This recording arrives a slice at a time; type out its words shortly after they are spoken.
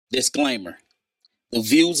Disclaimer. The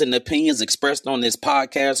views and opinions expressed on this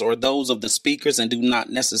podcast are those of the speakers and do not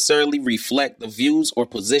necessarily reflect the views or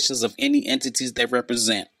positions of any entities they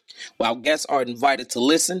represent. While guests are invited to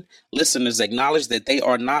listen, listeners acknowledge that they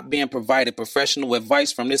are not being provided professional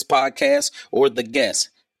advice from this podcast or the guests.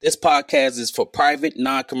 This podcast is for private,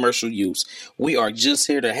 non-commercial use. We are just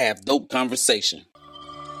here to have dope conversation.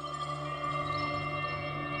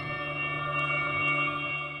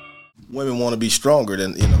 Women want to be stronger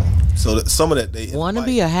than, so that some of that they want to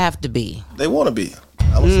be or have to be. They want to be.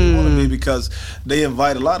 I would say want to be because they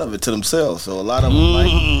invite a lot of it to themselves. So a lot of them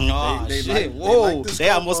They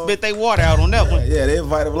almost spit their water out on that one. Yeah, they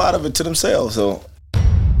invite a lot of it to themselves. So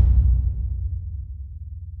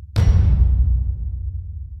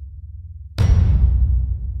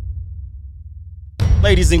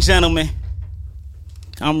ladies and gentlemen,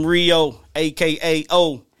 I'm Rio, a.k.a.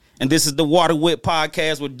 O, and this is the Water Whip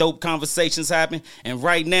Podcast where dope conversations happen. And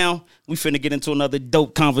right now, we finna get into another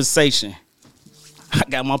dope conversation. I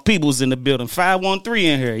got my peoples in the building, 513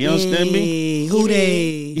 in here. You understand me? Who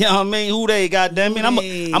they? You know what I mean? Who they, goddamn it? I'm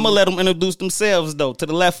gonna let them introduce themselves, though. To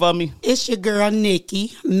the left of me. It's your girl,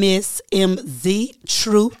 Nikki, Miss MZ,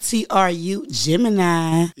 True, TRU,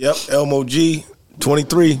 Gemini. Yep, Elmo G,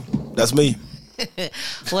 23. That's me.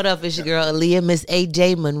 What up? It's your girl, Aleah, Miss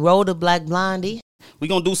AJ Monroe, the Black Blondie. We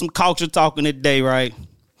gonna do some culture talking today, right?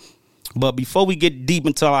 But before we get deep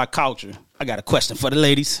into our culture, I got a question for the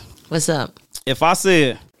ladies. What's up? If I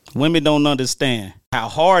said women don't understand how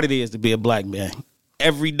hard it is to be a black man,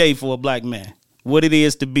 every day for a black man, what it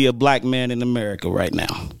is to be a black man in America right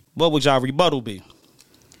now, what would y'all rebuttal be?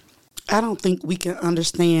 I don't think we can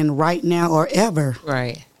understand right now or ever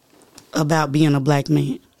about being a black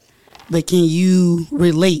man. But can you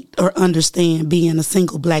relate or understand being a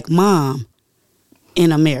single black mom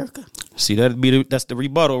in America? See, that's the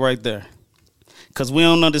rebuttal right there. Because we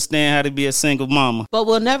don't understand how to be a single mama. But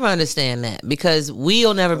we'll never understand that because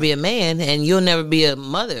we'll never be a man and you'll never be a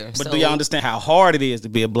mother. But do y'all understand how hard it is to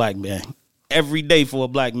be a black man? Every day for a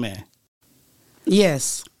black man.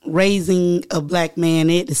 Yes. Raising a black man,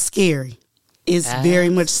 it is scary. It's very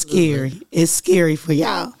much scary. It's scary for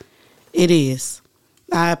y'all. It is.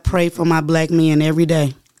 I pray for my black men every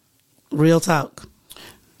day. Real talk.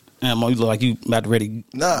 Elmo, you look like you about to ready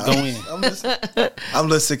go in. I'm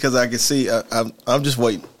listening because I can see. I'm just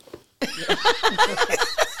waiting.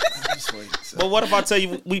 But what if I tell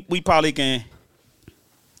you we probably can?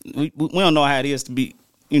 We don't know how it is to be,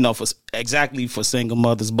 for single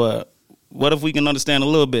mothers. But what if we can understand a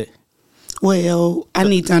little bit? Well, I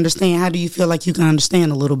need to understand. How do you feel like you can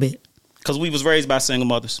understand a little bit? Because we was raised by single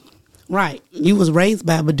mothers. Right. You was raised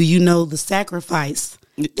by, but do you know the sacrifice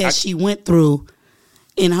that she went through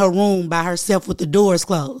in her room by herself with the doors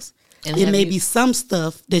closed? And it may be some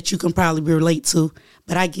stuff that you can probably relate to,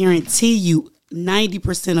 but I guarantee you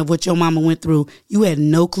 90% of what your mama went through, you had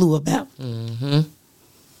no clue about. Mm-hmm.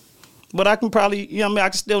 But I can probably, I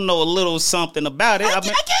can still know a little something about it. I give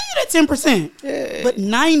you that 10%. Yeah. But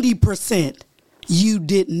 90% you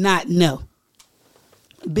did not know.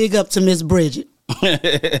 Big up to Miss Bridget.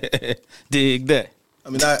 Dig that. I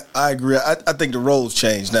mean, I agree. I think the roles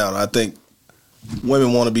change now. I think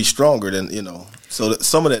women want to be stronger than, so that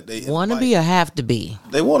some of that they want to be or have to be.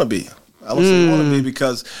 They want to be. I would say want to be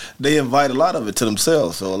because they invite a lot of it to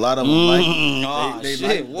themselves. So a lot of them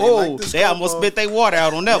they almost spit their water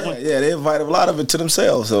out on that one. Yeah, they invite a lot of it to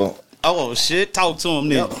themselves. So talk to them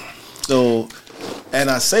then. So, and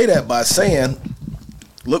I say that by saying,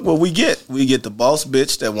 look what we get. We get the boss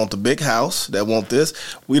bitch that want the big house, that want this.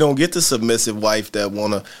 We don't get the submissive wife that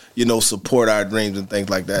want to, support our dreams and things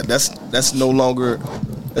like that. That's no longer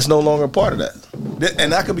a part of that.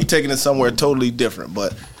 And I could be taking it somewhere totally different,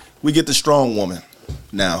 but we get the strong woman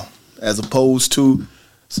now, as opposed to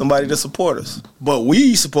somebody to support us. But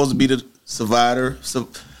we supposed to be the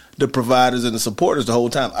the providers and the supporters the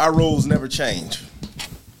whole time. Our roles never change.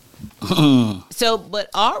 So, but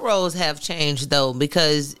our roles have changed though,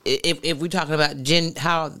 because if we're talking about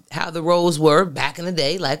how the roles were back in the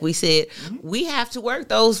day, like we said, we have to work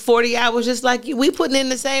those 40 hours just like you. We putting in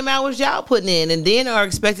the same hours y'all putting in, and then are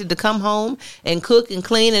expected to come home and cook and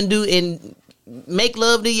clean and do and make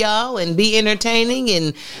love to y'all and be entertaining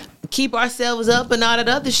and keep ourselves up and all that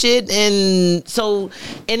other shit. And so,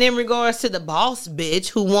 and in regards to the boss bitch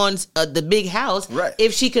who wants the big house, right,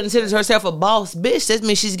 if she considers herself a boss bitch, that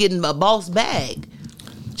means she's getting a boss bag.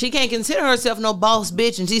 She can't consider herself no boss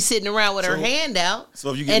bitch and she's sitting around with her hand out.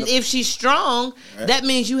 So if she's strong, right, that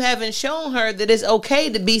means you haven't shown her that it's okay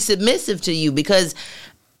to be submissive to you. Because,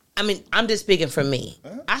 I mean, I'm just speaking for me.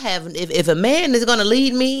 I haven't. If a man is going to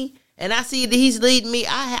lead me and I see that he's leading me,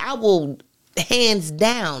 I will hands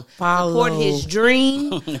down Follow. support his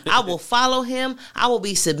dream. I will follow him. I will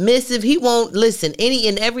be submissive. He won't listen. Any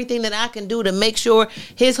and everything that I can do to make sure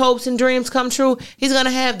his hopes and dreams come true, he's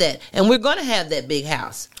gonna have that, and we're gonna have that big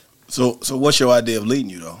house. So what's your idea of leading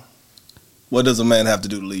you though? What does a man have to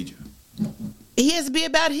do to lead you? He has to be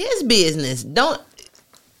about his business. Don't.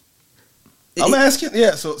 I'm asking.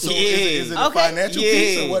 Yeah. So Yeah. is it a Okay. financial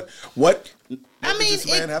piece or what? I mean, does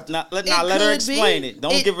this man have to? Let It her could explain be. it.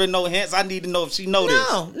 Don't give her no hints. I need to know if she know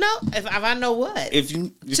this. No. If I know what. If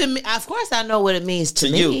you To me, of course, I know what it means to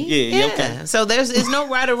To me. you. Yeah, okay. So it's no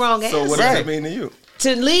right or wrong answer. So what does it mean to you?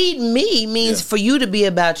 To lead me means Yeah. for you to be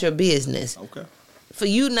about your business. Okay. For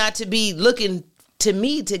you not to be looking to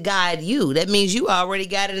me to guide you. That means you already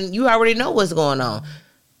got it and you already know what's going on.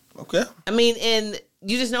 Okay. I mean, and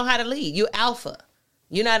you just know how to lead. You're alpha.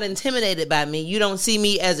 You're not intimidated by me. You don't see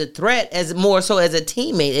me as a threat, as more so as a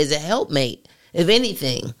teammate, as a helpmate, if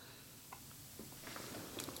anything.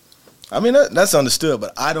 I mean that's understood,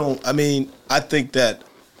 but I don't. I mean, I think that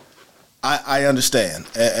I understand,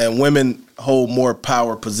 and women hold more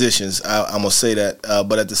power positions. I'm gonna say that,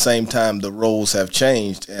 but at the same time, the roles have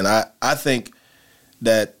changed, and I think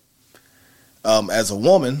that as a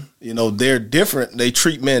woman, you know, they're different. They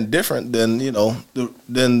treat men different than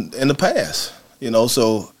than in the past. You know,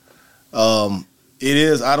 so it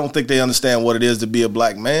is. I don't think they understand what it is to be a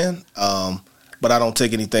black man. But I don't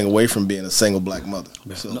take anything away from being a single black mother.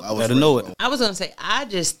 So I was better know it. I was going to say, I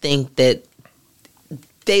just think that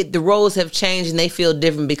the roles have changed and they feel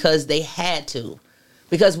different because they had to.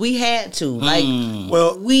 Because we had to. Like,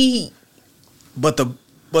 Well, we... But the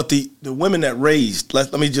women that raised,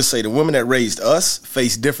 let me just say, the women that raised us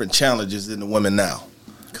face different challenges than the women now.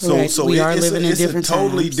 Correct. So We are it's living in different a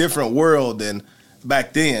totally times. different world than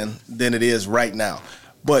back then than it is right now.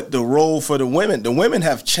 But the role for the women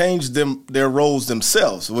have changed their roles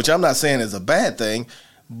themselves, which I'm not saying is a bad thing,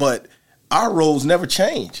 but our roles never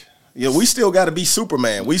change. You know, we still got to be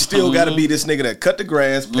Superman. We still got to be this nigga that cut the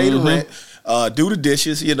grass, pay the rent, do the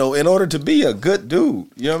dishes, you know, in order to be a good dude.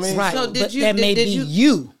 You know what I mean? Right. So But did you- that may did be you-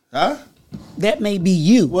 you. Huh? That may be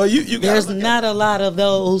you. Well, you gotta There's look at not a lot of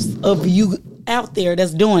those of you out there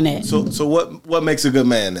that's doing that. So what makes a good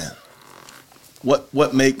man then?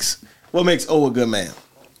 What makes O a good man?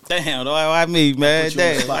 damn, why me, man? Put you on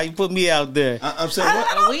the Damn, spot. why you put me out there? I'm saying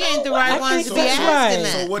what? We ain't the right I ones think to be that's asking right.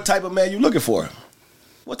 that. So what type of man you looking for?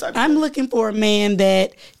 What type? I'm looking for a man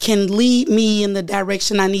that can lead me in the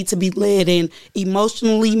direction I need to be led in,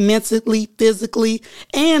 emotionally, mentally, physically,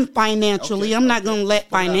 and financially. Okay. I'm not going to let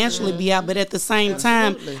financially be out, but at the same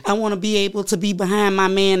time, I want to be able to be behind my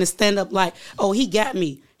man and stand up like, oh, he got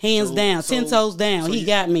me. Hands down, 10 toes down. He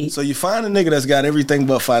got me. So you find a nigga that's got everything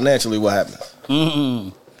but financially. What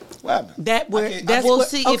happens? What happens? That's We'll what,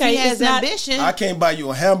 see okay, if he has it's not- ambition. I can't buy you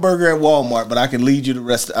a hamburger at Walmart, but I can lead you the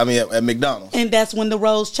rest. At McDonald's. And that's when the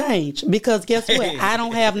roles change. Because guess what? I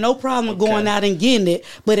don't have no problem going out and getting it.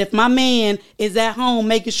 But if my man is at home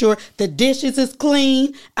making sure the dishes is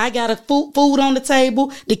clean, I got a food on the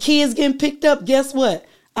table, the kids getting picked up, guess what?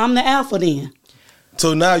 I'm the alpha then.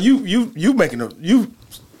 So now you making you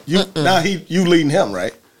leading him,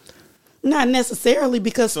 right? Not necessarily,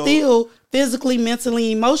 because So- still physically,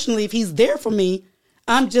 mentally, emotionally, if he's there for me,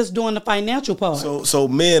 I'm just doing the financial part. So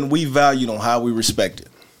men, we valued on how we respect it.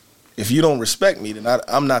 If you don't respect me, then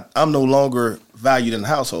I'm no longer valued in the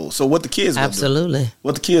household. So what the kids gonna Absolutely. do?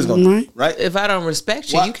 What the kids gonna do, Right. right? If I don't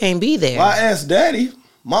respect you, Why- you can't be there. Well, I asked daddy,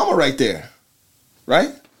 mama right there,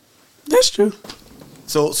 right? That's true.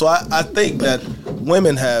 So I think that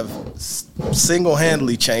women have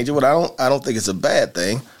single-handedly changed it. But I don't think it's a bad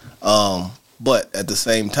thing. But at the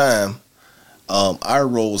same time, our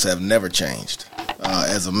roles have never changed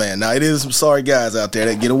as a man. Now, it is some sorry guys out there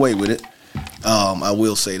that get away with it. I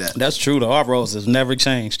will say that. That's true. The our roles has never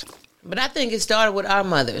changed. But I think it started with our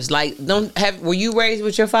mothers. Like, were you raised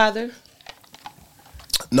with your father?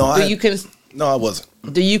 No, no, I wasn't.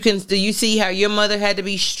 Do you see how your mother had to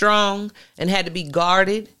be strong and had to be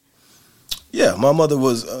guarded? Yeah, my mother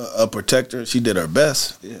was a protector. She did her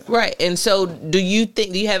best. Yeah. Right. And so do you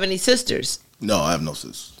have any sisters? No, I have no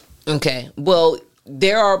sisters. Okay. Well,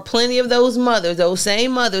 there are plenty of those mothers, those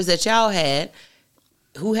same mothers that y'all had,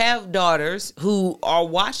 who have daughters who are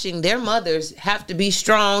watching their mothers have to be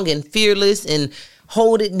strong and fearless and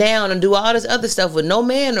hold it down and do all this other stuff with no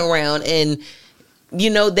man around. And, you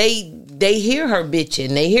know, they hear her bitching,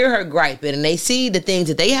 they hear her griping, and they see the things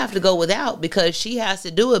that they have to go without because she has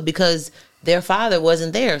to do it because their father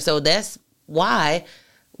wasn't there. So that's why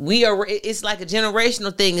it's like a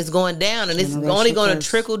generational thing is going down, and it's only going to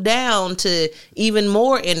trickle down to even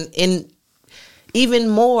more in even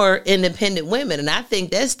more independent women. And I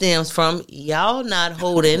think that stems from y'all not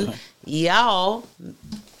holding y'all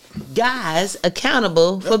guys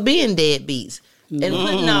accountable for being deadbeats and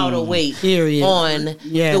putting all the weight on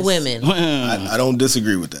the women. I don't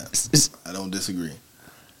disagrey with that. I don't disagree.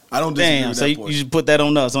 Damn, with so that you should put that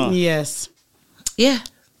on us, huh? Yes. Yeah.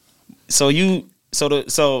 So as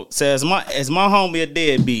my homie a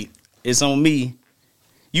deadbeat, it's on me.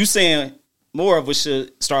 You saying more of us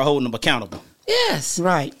should start holding them accountable. Yes.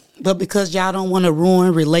 Right. But because y'all don't want to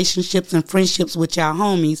ruin relationships and friendships with y'all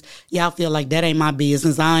homies, y'all feel like that ain't my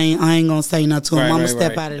business. I ain't gonna say nothing to him. I'm gonna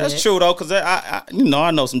step out of that. That's true though, because I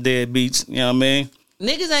know some deadbeats. You know what I mean?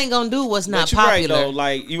 Niggas ain't gonna do what's not popular. Right, popular. though.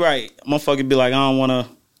 Like, you right. Motherfucker be like, I don't want to.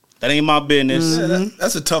 That ain't my business. Yeah,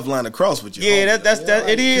 that's a tough line to cross with you. Yeah,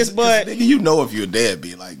 it is. But nigga, you know if you're a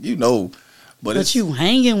deadbeat, like you know. But you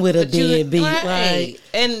hanging with a deadbeat, right?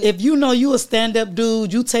 And if you know you a stand up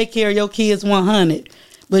dude, you take care of your kids 100.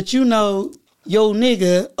 But you know your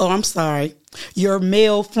nigga, your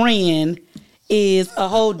male friend is a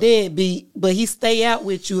whole deadbeat, but he stay out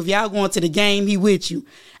with you. If y'all going to the game, he with you.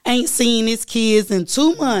 Ain't seen his kids in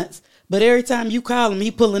 2 months, but every time you call him,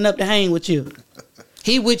 he pulling up to hang with you.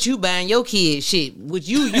 He with you buying your kid shit. With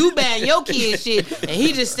you buying your kid shit, and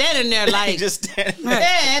he just standing there like,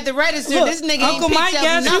 yeah, at the register. Look, this nigga Uncle ain't Mike picked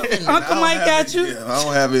up nothing. Uncle Mike got you. I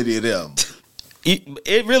don't have any of them.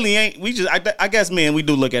 It really ain't. We just, I guess, man, we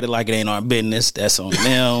do look at it like it ain't our business. That's on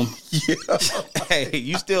them. Hey,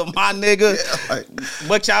 you still my nigga. Yeah,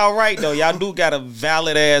 but y'all right though. Y'all do got a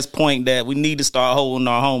valid ass point that we need to start holding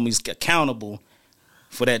our homies accountable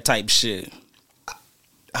for that type shit.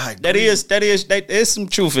 I agree. There's some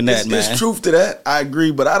truth in that, man. There's truth to that. I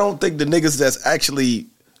agree, but I don't think the niggas that's actually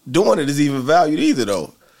doing it is even valued either,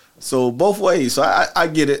 though. So both ways. So I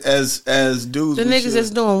get it as dudes. The niggas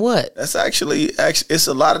that's doing what? That's actually it's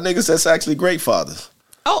a lot of niggas that's actually great fathers.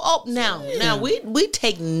 Now we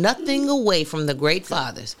take nothing away from the great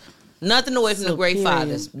fathers. Nothing away from the great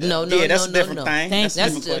fathers. No, that's a different thing. That's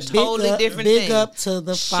a totally different thing. Big up to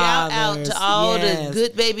the fathers. Shout out to all the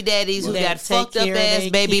good baby daddies who got fucked up ass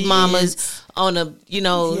baby mamas on a,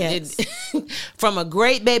 from a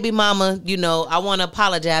great baby mama. I want to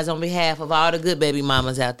apologize on behalf of all the good baby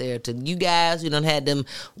mamas out there to you guys who done had them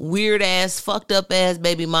weird ass, fucked up ass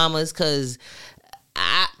baby mamas, because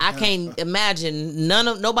I can't imagine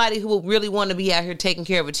nobody who would really want to be out here taking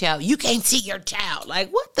care of a child. You can't see your child. Like,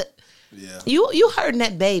 what the? Yeah. You hurting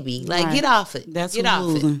that baby. Like, right. Get off it. Get off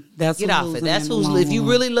it. Get off it. That's who's. If you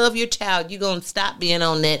really love your child, you're gonna stop being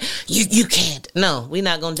on that. You can't. No, we're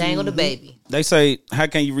not gonna dangle the baby. They say, how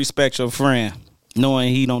can you respect your friend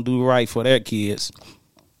knowing he don't do right for their kids?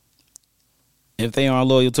 If they aren't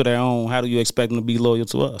loyal to their own, how do you expect them to be loyal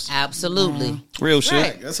to us? Absolutely. Real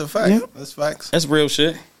shit. Right. That's a fact. Yeah. That's facts. That's real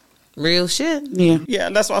shit. Real shit. Yeah. Yeah,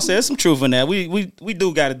 that's why I said there's some truth in that. We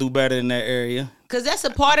do got to do better in that area. Because that's a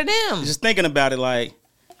part of them. Just thinking about it like,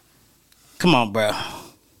 come on, bro.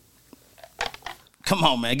 Come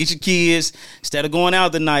on, man. Get your kids. Instead of going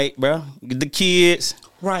out tonight, bro. Get the kids.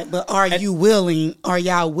 Right, but are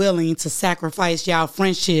y'all willing to sacrifice y'all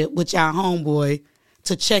friendship with y'all homeboy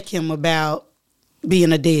to check him about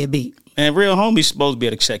being a deadbeat? And real homies supposed to be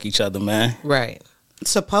able to check each other, man. Right.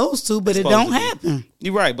 Supposed to, but it don't happen.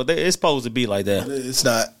 You're right, but it's supposed to be like that. It's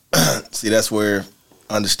not. See, that's where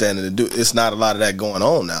understanding to do. It's not a lot of that going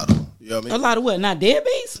on now, though. You know what I mean? A lot of what? Not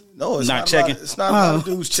deadbeats? No, it's not checking. It's not a lot of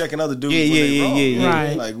dudes checking other dudes. Yeah.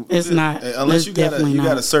 Right. Like, it's not. Unless you got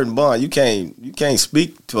a certain bond, you can't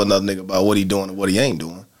speak to another nigga about what he doing and what he ain't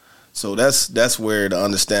doing. So that's where the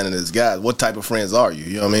understanding is, guys. What type of friends are you?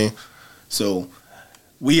 You know what I mean? So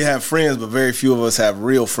we have friends, but very few of us have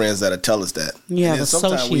real friends that'll tell us that. Yeah, and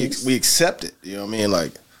sometimes we accept it. You know what I mean?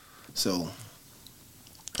 Like, so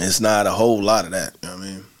it's not a whole lot of that. You know what I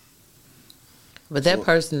mean? But that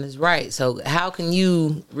person is right. So how can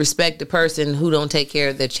you respect the person who don't take care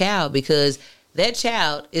of their child? Because that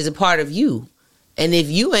child is a part of you. And if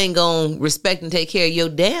you ain't going to respect and take care of your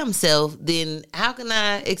damn self, then how can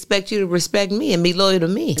I expect you to respect me and be loyal to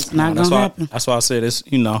me? It's not going to happen. That's why I said it's,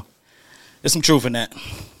 there's some truth in that.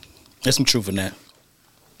 There's some truth in that.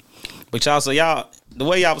 But the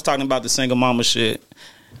way y'all was talking about the single mama shit,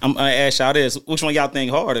 I'm gonna ask y'all this: which one y'all think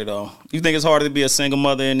harder though? You think it's harder to be a single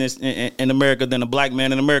mother in America than a black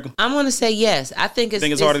man in America? I'm gonna say yes. I think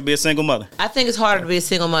it's harder to be a single mother. I think it's harder to be a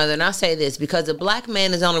single mother, and I'll say this because a black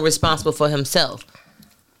man is only responsible for himself.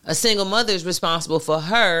 A single mother is responsible for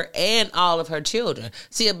her and all of her children.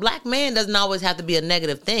 See, a black man doesn't always have to be a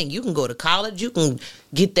negative thing. You can go to college, you can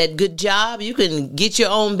get that good job, you can get your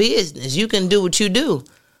own business, you can do what you do.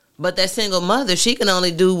 But that single mother, she can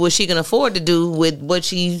only do what she can afford to do with what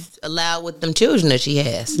she's allowed with them children that she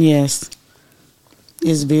has. Yes.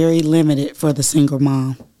 It's very limited for the single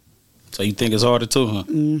mom. So you think it's harder too, huh?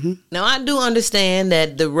 Mm-hmm. Now, I do understand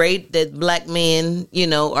that the rate that black men,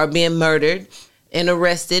 are being murdered and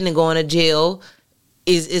arrested and going to jail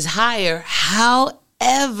is higher.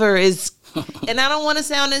 However, and I don't want to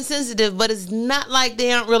sound insensitive, but it's not like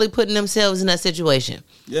they aren't really putting themselves in that situation.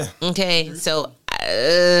 Yeah. Okay, so,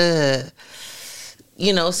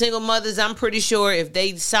 single mothers, I'm pretty sure if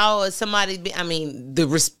they saw somebody,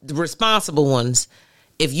 the responsible ones,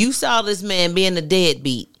 if you saw this man being a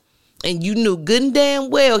deadbeat, and you knew good and damn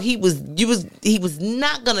well he was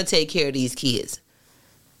not gonna take care of these kids,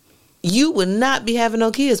 you would not be having no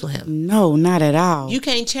kids with him. No, not at all. You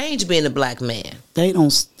can't change being a black man. They don't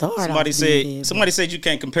start. Somebody said you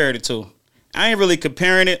can't compare it to. I ain't really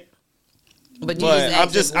comparing it. But I'm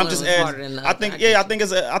just asking. I think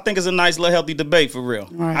it's a nice little healthy debate for real.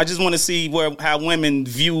 Right. I just want to see how women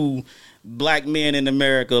view black men in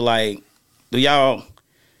America. Like, do y'all?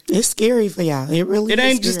 It's scary for y'all. It really. It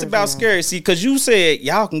ain't just about scary. See, because you said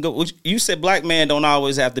y'all can go. You said black men don't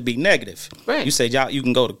always have to be negative. Right. You said you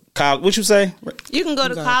can go to college. What you say? You can go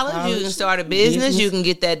to college. You can start a business. You can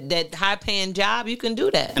get that high paying job. You can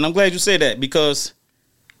do that. And I'm glad you said that, because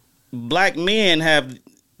black men have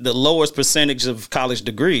the lowest percentage of college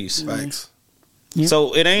degrees. Thanks. Yep.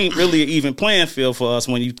 So it ain't really an even playing field for us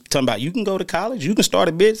when you talking about you can go to college, you can start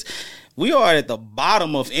a business. We are at the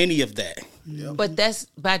bottom of any of that. Yep. But that's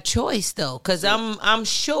by choice though, because I'm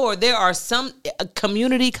sure there are some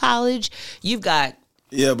community college. You've got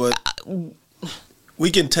but we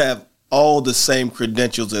can tap all the same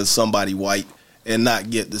credentials as somebody white and not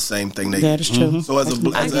get the same thing they get. That is true. Mm-hmm. So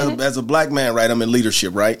as a black man, right, I'm in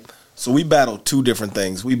leadership, right? So we battle two different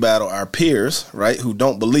things. We battle our peers, right, who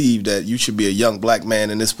don't believe that you should be a young black man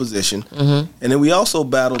in this position. Mm-hmm. And then we also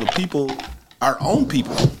battle the people, our own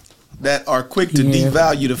people, that are quick to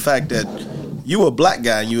devalue the fact that you a black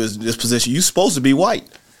guy and you in this position, you supposed to be white.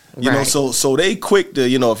 You know, so they quick to,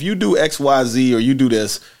 if you do X, Y, Z or you do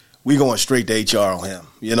this, we going straight to HR on him.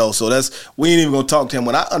 So we ain't even gonna talk to him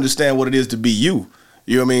when I understand what it is to be you.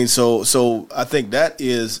 You know what I mean? So I think that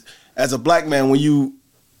is, as a black man, when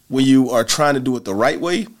you are trying to do it the right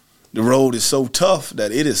way, the road is so tough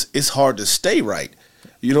that it's hard to stay right.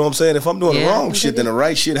 You know what I'm saying? If I'm doing the wrong shit, then the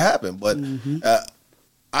right shit happen. But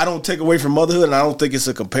I don't take away from motherhood, and I don't think it's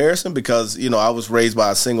a comparison because, I was raised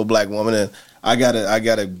by a single black woman, and I got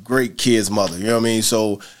a great kid's mother. You know what I mean?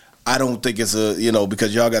 So I don't think it's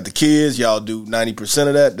because y'all got the kids, y'all do 90%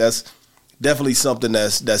 of that. That's definitely something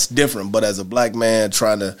that's different. But as a black man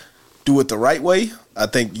trying to do it the right way, I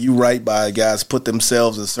think you right by guys put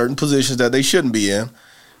themselves in certain positions that they shouldn't be in.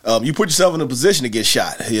 You put yourself in a position to get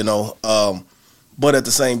shot, but at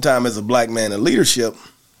the same time, as a black man in leadership,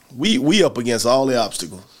 we up against all the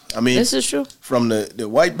obstacles. I mean, this is true. From the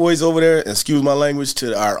white boys over there, excuse my language,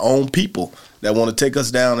 to our own people that want to take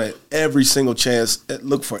us down at every single chance,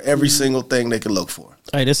 look for every single thing they can look for.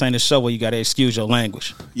 Hey, this ain't a show where you got to excuse your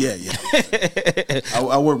language. Yeah.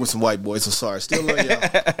 I work with some white boys, so sorry. Still love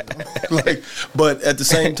y'all. But at the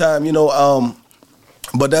same time,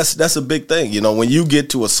 but that's a big thing. When you get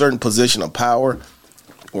to a certain position of power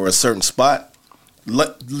or a certain spot,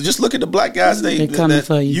 just look at the black guys. They coming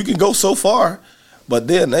for you. You can go so far. But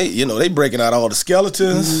then they breaking out all the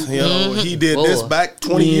skeletons. Mm-hmm. He did this back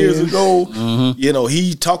 20 years ago. Mm-hmm.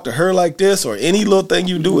 He talked to her like this, or any little thing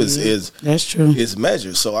you do is that's true. Is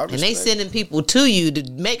measured. So and they sending people to you to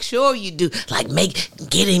make sure you do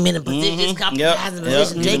get him in a position, compromising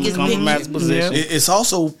position, take his position. It's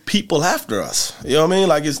also people after us. You know what I mean?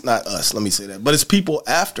 Like it's not us. Let me say that, but it's people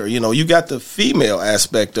after. You got the female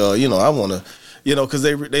aspect. I want to. Because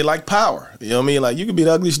they like power. You know what I mean? Like, you could be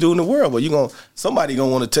the ugliest dude in the world, but somebody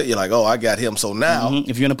gonna want to tell you, like, oh, I got him. So now,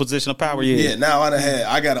 if you're in a position of power, now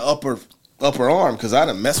I got an upper arm because I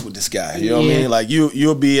done messed with this guy. You know what I mean? Like,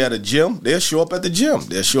 you'll be at a gym, they'll show up at the gym,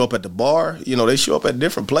 they'll show up at the bar. They show up at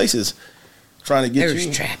different places trying to get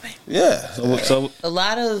you. Trapping. Yeah. So a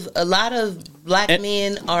lot of black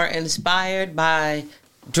men are inspired by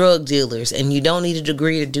drug dealers, and you don't need a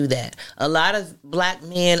degree to do that. A lot of black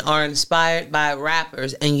men are inspired by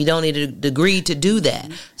rappers, and you don't need a degree to do that.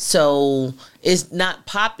 So it's not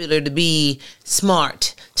popular to be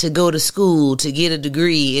smart, to go to school, to get a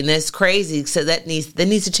degree, and that's crazy. So that needs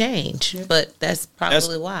to change. But that's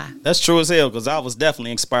probably why. That's true as hell, because I was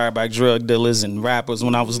definitely inspired by drug dealers and rappers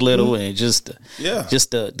when I was little, and just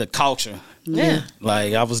the culture. Yeah,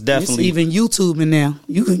 like I was definitely even YouTubing now.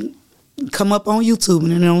 You can come up on YouTube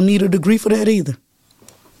and they don't need a degree for that either.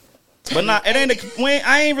 But not it ain't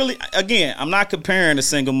I ain't really again. I'm not comparing the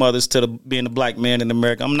single mothers to being a black man in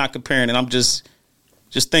America. I'm not comparing it. I'm just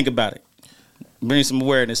think about it. Bring some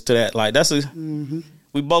awareness to that. Like that's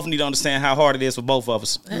we both need to understand how hard it is for both of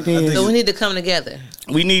us. So we need to come together.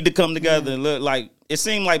 We need to come together and look like it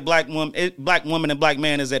seemed like black woman and black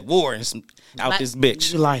man is at war out this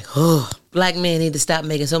bitch. You're like, Black men need to stop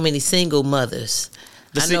making so many single mothers.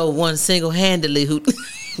 I know one single-handedly who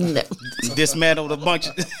dismantled a bunch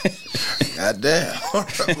of. God damn.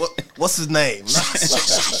 What's his name?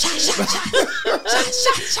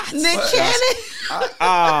 Nick Cannon.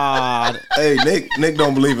 Hey, Nick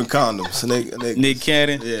don't believe in condoms. Nick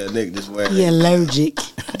Cannon. Yeah, Nick just wearing. he allergic.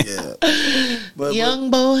 Yeah, but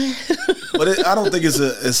boy. But I don't think it's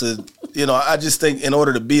a. I just think in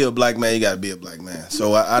order to be a black man, you got to be a black man.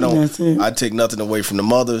 So I don't. I take nothing away from the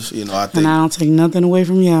mothers. I think. And I don't take nothing away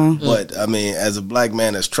from y'all. But I mean, as a black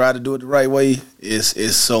man that's tried to do it the right way,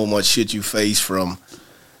 it's so much shit you face from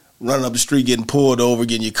running up the street, getting pulled over,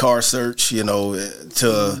 getting your car searched.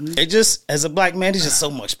 To it just as a black man, there's just so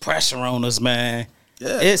much pressure on us, man.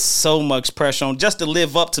 Yeah, it's so much pressure on just to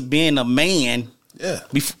live up to being a man. Yeah.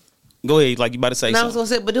 Go ahead, like you about to say something. I was gonna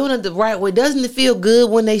say, but doing it the right way, doesn't it feel good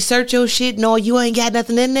when they search your shit knowing you ain't got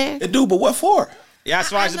nothing in there? It do, but what for? Yeah,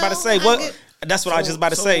 that's what I was just about to say. That's what I was just about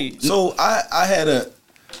to say. So I had a.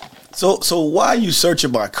 So why are you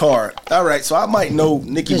searching my car? All right, so I might know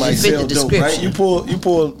Nikki might sell dope, right? You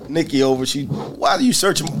pull Nikki over. Why are you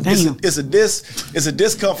searching? It's a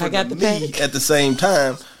discomfort to me at the same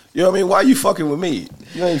time. You know what I mean? Why are you fucking with me?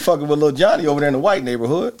 You ain't fucking with little Johnny over there in the white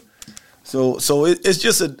neighborhood. So it's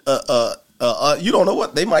just you don't know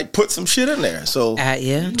what they might put some shit in there. So yeah,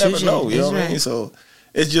 you never know. You know what I mean? So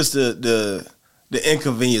it's just the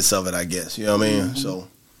inconvenience of it, I guess. You know what I mean? So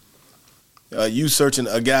you searching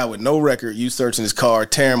a guy with no record, you searching his car,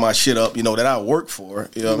 tearing my shit up. That I work for.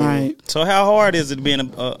 You know what I mean? So how hard is it being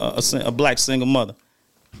a black single mother?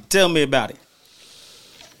 Tell me about it.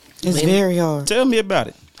 It's very hard. Tell me about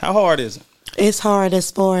it. How hard is it? It's hard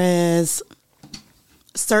as far as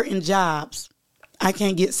certain jobs. I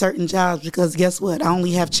can't get certain jobs because guess what? I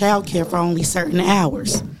only have childcare for only certain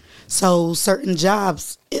hours. So certain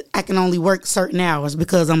jobs, I can only work certain hours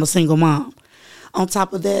because I'm a single mom. On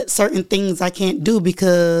top of that, certain things I can't do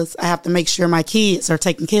because I have to make sure my kids are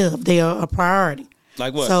taken care of. They are a priority.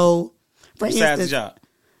 Like what? So, for besides instance, the job?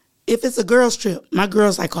 If it's a girls trip, my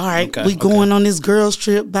girl's like, all right, we going on this girls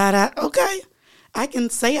trip. Okay, I can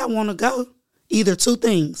say I want to go. Either two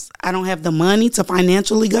things. I don't have the money to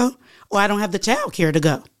financially go, or I don't have the child care to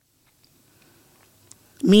go.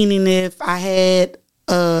 Meaning if I had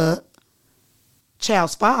a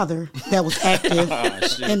child's father that was active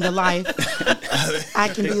in the life, I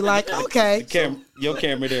can be like, okay. Your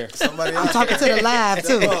camera there. I'm talking to the live,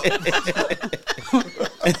 too.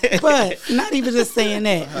 But not even just saying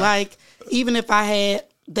that. Like, even if I had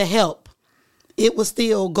the help, it would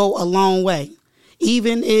still go a long way.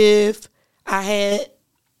 Even if I had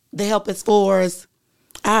the help as far as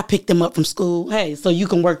I picked them up from school. Hey, so you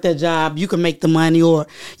can work that job, you can make the money, or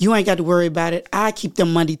you ain't got to worry about it. I keep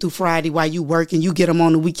them Monday through Friday while you work and you get them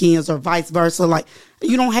on the weekends or vice versa. Like,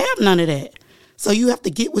 you don't have none of that. So you have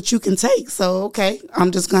to get what you can take. So, okay,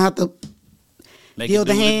 I'm just going to have to deal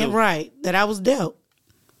the hand right that I was dealt.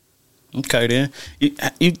 Okay, then.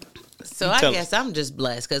 So I guess I'm just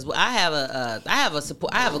blessed because I have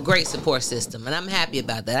a great support system, and I'm happy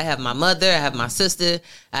about that. I have my mother, I have my sister,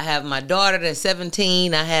 I have my daughter that's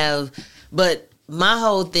 17. But my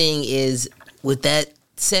whole thing is with that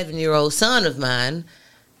 7-year-old son of mine.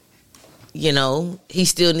 He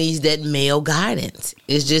still needs that male guidance.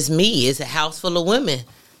 It's just me. It's a house full of women,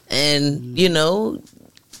 and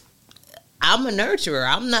I'm a nurturer.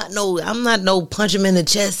 I'm not no punch him in the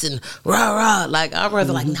chest and rah rah. Like I'd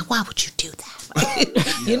rather like, now why would you do that?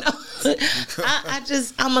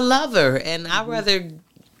 I'm a lover, and I'd rather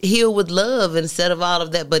heal with love instead of all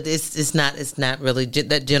of that. But it's not really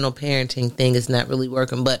that gentle parenting thing is not really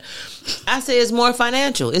working. But I say it's more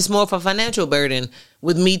financial. It's more of a financial burden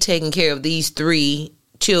with me taking care of these 3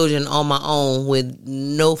 children on my own with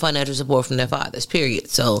no financial support from their fathers. Period.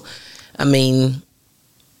 So, I mean.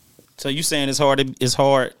 So you saying it's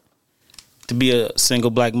hard to be a single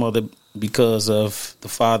black mother because of the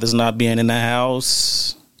fathers not being in the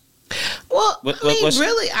house? Well,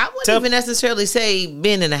 really, I wouldn't even necessarily say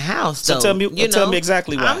being in the house. Though. So tell me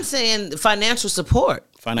exactly why. I'm saying financial support.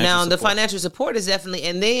 The financial support is definitely,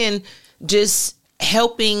 and then just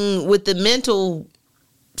helping with the mental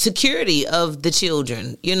security of the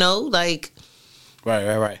children. Like,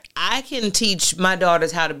 right. I can teach my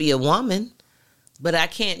daughters how to be a woman. But I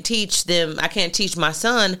can't teach them. I can't teach my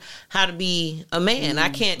son how to be a man. I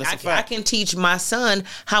can teach my son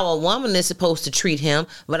how a woman is supposed to treat him,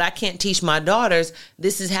 but I can't teach my daughters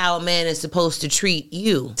this is how a man is supposed to treat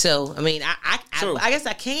you. So I mean, I guess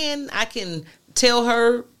I can tell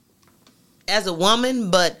her as a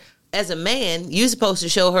woman, but as a man, you're supposed to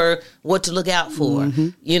show her what to look out for.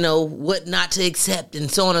 You know, what not to accept,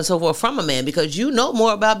 and so on and so forth from a man, because you know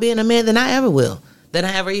more about being a man than I ever will, than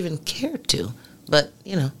I ever even cared to. But,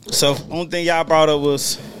 you know. So, only thing y'all brought up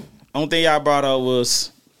was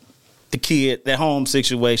the kid, that home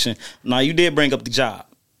situation. Now, you did bring up the job.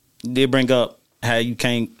 You did bring up how you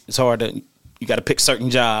can't, it's hard to, you got to pick certain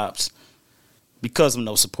jobs because of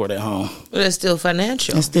no support at home. But it's still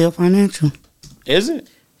financial. It's still financial. Is it?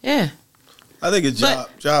 Yeah. I think it's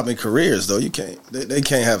job and careers, though. You can't, they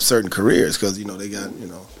can't have certain careers because, you know, they got, you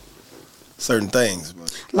know, certain things.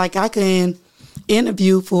 But. Like I can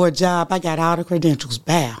interview for a job, I got all the credentials.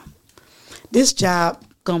 Bow. This job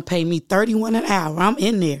gonna pay me $31 an hour. I'm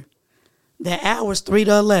in there. The hour's 3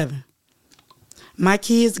 to 11. My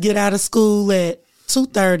kids get out of school at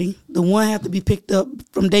 2:30. The one have to be picked up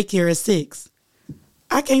from daycare at 6.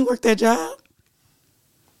 I can't work that job.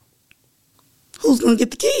 Who's gonna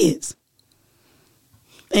get the kids?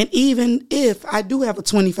 And even if I do have a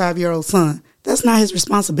 25-year-old son, that's not his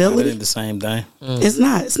responsibility. It ain't the same thing. It's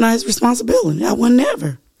not. It's not his responsibility. I would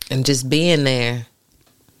never. And just being there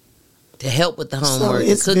to help with the homework,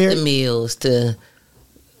 to cook the meals, to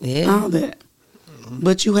all that.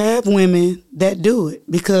 But you have women that do it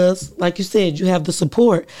because, like you said, you have the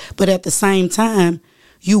support. But at the same time,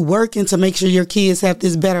 you working to make sure your kids have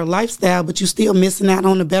this better lifestyle, but you still missing out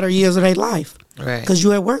on the better years of their life. Right. Because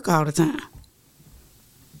you at work all the time.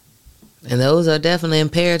 And those are definitely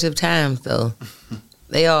imperative times, though.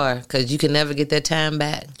 They are, because you can never get that time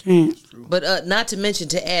back. But not to mention,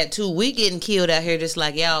 to add to, we getting killed out here just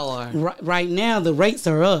like y'all are. Right now, the rates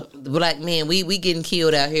are up. The black men, we getting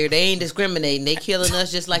killed out here. They ain't discriminating. They killing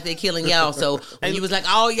us just like they killing y'all. So when you was like,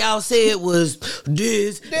 all y'all said was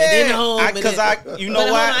this, and then home. You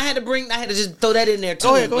know what? I had to just throw that in there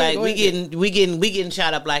too. Go ahead. We getting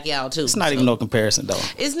shot up like y'all too. It's not even no comparison though.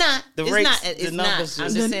 It's not. The it's rates, not. It's the not. numbers,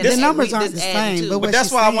 I'm just saying the numbers aren't the same. But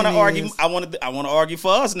that's why I want to argue. I want to argue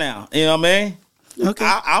for us now. You know what I mean? Okay.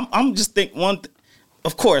 I'm just thinking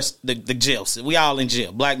of course, the jails. We all in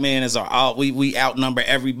jail. Black men we outnumber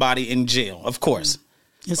everybody in jail. Of course,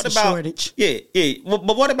 it's a shortage. Yeah.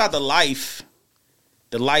 But what about the lifetime?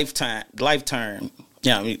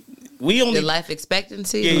 Yeah, I mean, we only the life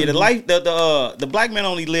expectancy. Yeah. The black man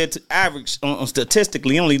only lived to average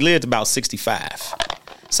statistically only lived about 65.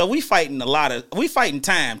 So we fighting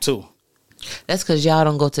time too. That's because y'all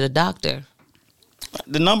don't go to the doctor.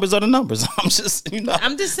 The numbers are the numbers. I'm just saying. The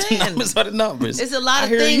numbers are the numbers. It's a lot of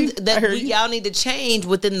things that y'all need to change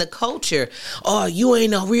within the culture. Oh, you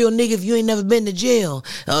ain't a real nigga if you ain't never been to jail.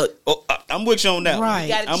 I'm with you on that. Right. You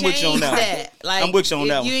gotta change that. Like, I'm with you on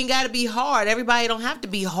that. You ain't got to be hard. Everybody don't have to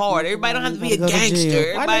be hard. Everybody don't have to be a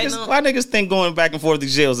gangster. Why niggas think going back and forth to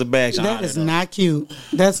jail is a badge of honor? That is not cute.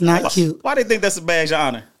 That's not cute. Why they think that's a badge of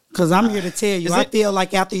honor? Because I'm here to tell you, I feel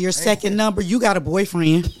like after your second number, you got a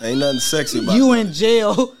boyfriend. Ain't nothing sexy about you that. In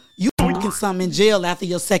jail. You drinking something in jail after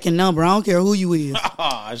your second number. I don't care who you is.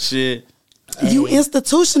 Oh, shit. You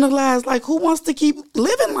institutionalized. Like, who wants to keep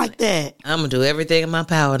living like that? I'm going to do everything in my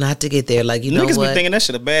power not to get there. Like, you know what? Niggas be thinking that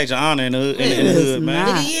shit a badge of honor in the hood, man.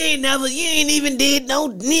 Nigga, you ain't even did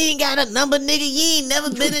you ain't got a number, nigga. You ain't never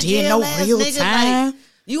been in jail, ass real nigga. Time. Like,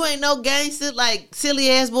 you ain't no gangster. Like,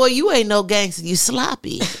 silly ass boy, you ain't no gangster. You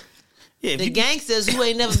sloppy. Yeah, the gangsters who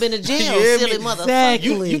ain't never been to jail, silly motherfucker.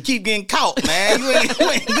 Exactly. You keep getting caught, man. You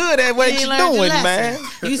ain't good at what you doing, man.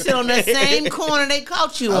 You sit on that same corner they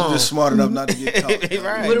caught you on. I'm just smart enough not to get caught.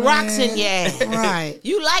 Right. With rocks in your ass. Right.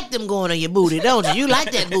 You like them going on your booty, don't you? You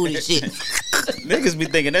like that booty shit. Niggas be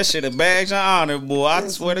thinking that shit a badge of honor, boy. I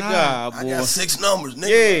swear to God, boy. I got 6 numbers,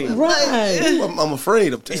 nigga. Yeah. Right. I'm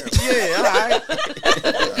afraid of terrible. Yeah, all right.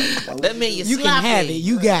 That mean You can have it.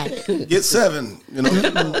 You got it. Get 7, you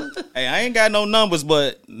know. Hey, I ain't got no numbers,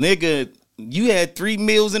 but nigga, you had 3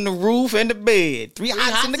 meals in the roof and the bed, 3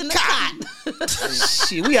 hots in the cot.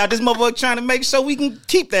 Shit, we out this motherfucker trying to make sure we can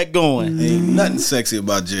keep that going. Ain't nothing sexy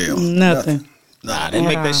about jail. Nothing. Nah, they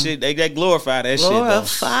make that shit. They glorify that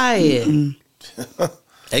Glorify shit. it.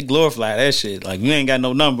 They glorify that shit. Like, you ain't got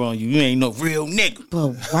no number on you. You ain't no real nigga.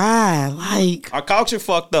 But why? Like, our culture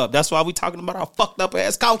fucked up. That's why we talking about our fucked up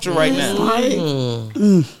ass culture right now.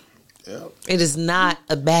 like, It is not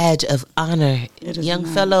a badge of honor. Young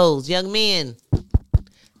not. fellows, young men.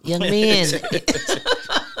 Is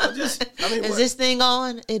this thing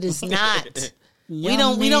on? It is not. We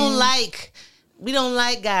don't like We don't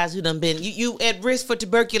like guys who done been you at risk for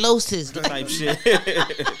tuberculosis type shit.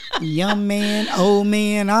 Young man, old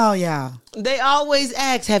man, all y'all. They always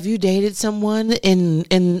ask, "Have you dated someone in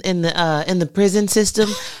the prison system?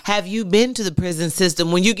 Have you been to the prison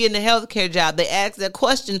system?" When you get in a healthcare job, they ask that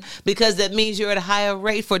question because that means you're at a higher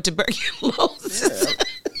rate for tuberculosis.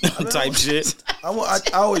 Type shit. I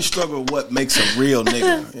always struggle with what makes a real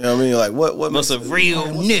nigga. You know what I mean? Like what makes a real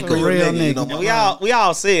nigga? Real nigga. You know, We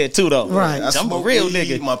all say it too though. Right. I'm a real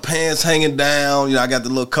nigga. My pants hanging down. You know, I got the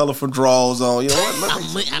little colorful drawers on. You know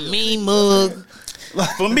what? I mean, mug.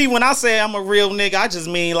 For me, when I say I'm a real nigga, I just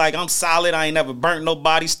mean like I'm solid. I ain't never burnt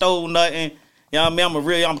nobody, stole nothing. You know what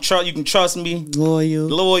I mean? You can trust me.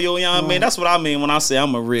 Loyal. You know what I mean? That's what I mean when I say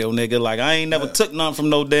I'm a real nigga. Like I ain't never took nothing from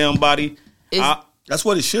no damn body. That's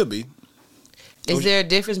what it should be. Is there a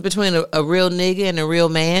difference between a real nigga and a real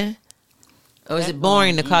man? Or is it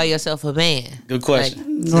boring to call yourself a man? Good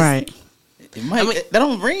question. Right. That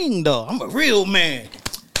don't ring though. I'm a real man.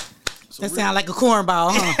 That sound like a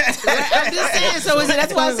cornball, huh? I'm just saying. So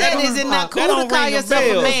that's why I said, is it not cool to call yourself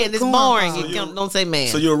a man? It's boring. Don't say man.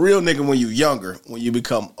 So you're a real nigga when you're younger. When you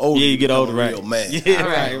become older, you get older, a right? Real man.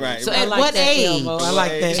 Yeah, right. So at what age? I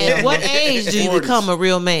like that. At what age do you 40s. become a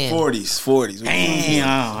real man? 40s.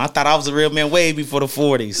 Damn, I thought I was a real man way before the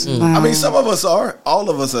 40s. I mean, some of us are.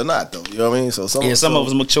 All of us are not, though. You know what I mean? So some of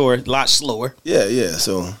us mature a lot slower. Yeah.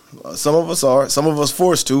 So some of us are. Some of us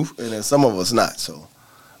forced to, and then some of us not. So.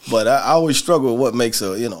 But I always struggle with what makes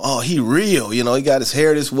he real. He got his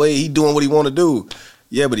hair this way. He doing what he want to do.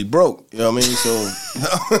 Yeah, but he broke. You know what I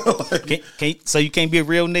mean? So, so you can't be a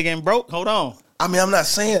real nigga and broke? Hold on. I mean, I'm not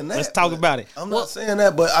saying that. Let's talk about it. I'm not saying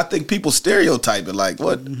that, but I think people stereotype it like,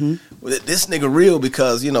 what? This nigga real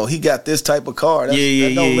because, he got this type of car.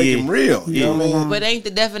 That don't make him real. You know what I mean? But ain't the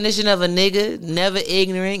definition of a nigga never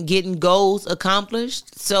ignorant, getting goals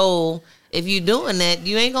accomplished? So if you doing that,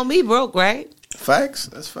 you ain't going to be broke, right? Facts.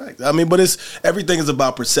 That's facts. I mean, but everything is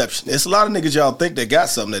about perception. It's a lot of niggas y'all think they got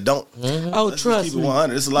something that don't. Oh, Let's trust keep me. it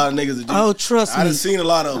 100. It's a lot of niggas that do. Oh, trust me. I done seen a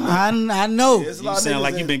lot of them. I know. It's a You lot of sound niggas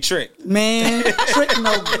like you been tricked. Man, trick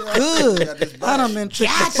no good. I done been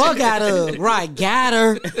tricked the fuck out of. Right, got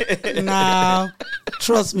her. Nah,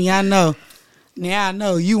 trust me, I know. Now I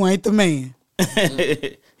know you ain't the man.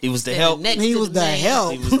 He was the help. He was the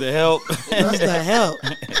help. He was the help. He was the help.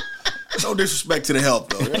 No disrespect to the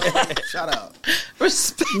help, though. Shout out.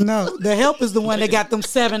 Respect. No, the help is the one that got them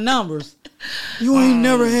 7 numbers. You ain't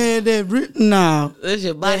never had that written. No. That's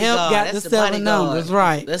your The bodyguard. help got That's the the 7 bodyguard. numbers,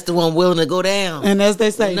 right. That's the one willing to go down. And as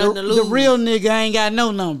they say, Nothing to the lose. real nigga ain't got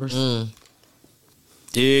no numbers.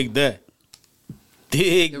 Dig that.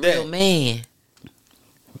 Dig The that. real man.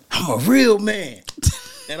 I'm a real man.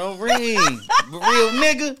 That don't ring. Real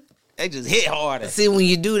nigga. They just hit harder. See, when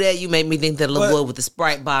you do that, you make me think that little boy with the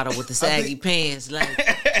Sprite bottle with the saggy pants. Like,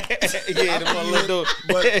 Yeah, the one little dude.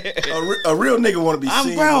 But a real nigga want to be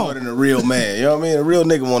seen more than a real man. You know what I mean? A real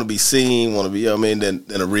nigga want to be seen, want to be,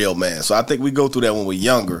 than a real man. So I think we go through that when we're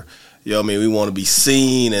younger. You know what I mean? We want to be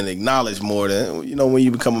seen and acknowledged more than, when you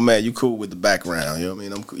become a man, you cool with the background. You know what I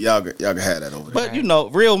mean? Y'all can have that over there.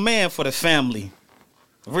 But, real man for the family.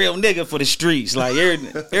 Real nigga for the streets. Like,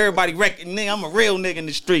 everybody I'm a real nigga in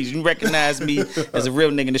the streets. You recognize me as a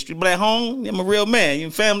real nigga in the street. But at home, I'm a real man.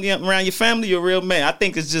 Around your family, you're a real man. I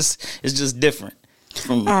think it's just different.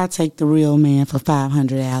 I'll take the real man for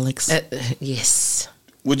 500, Alex. yes.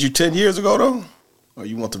 Would you 10 years ago, though? Or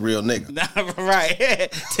you want the real nigga? Right.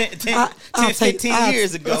 15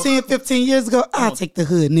 years ago. 10, 15 years ago, I'll take the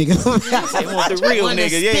hood nigga. They want the real One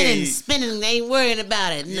that's nigga. spinning, they ain't worrying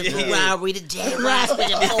about it. The Ferrari, the Jaguar,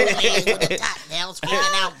 spinning 4 lanes with the top down, screaming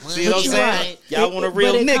out. See what I'm saying? Y'all want a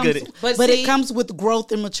real nigga. But it comes with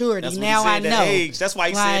growth and maturity. That's now I know. Age. That's why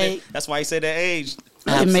he said it. That's why he said that age.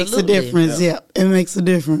 It makes a difference. Yeah, it makes a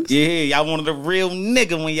difference. Yeah, y'all wanted a real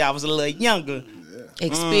nigga when y'all was a little younger.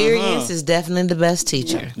 Experience is definitely the best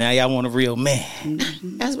teacher. Now y'all want a real man.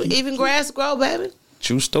 That's what even grass grow, baby.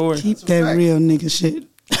 True story. Keep that real nigga shit.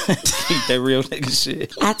 Keep that real nigga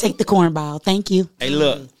shit. I take the cornball. Thank you. Hey,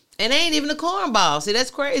 look. And they ain't even a cornball. See, that's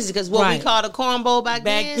crazy because what we called a cornball back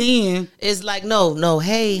then is like, no,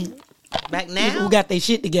 hey, back now. Who got their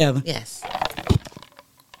shit together? Yes.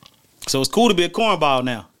 So it's cool to be a cornball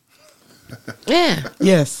now. Yeah.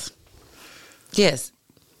 Yes. Yes.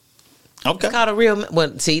 Okay. It's called a real man.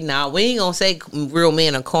 Well, see, now we ain't gonna say real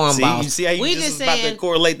men are cornballs. See how you we just saying, about to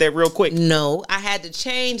correlate that real quick. No, I had to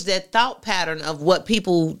change that thought pattern of what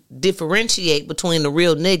people differentiate between the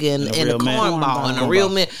real nigga and a cornball and a real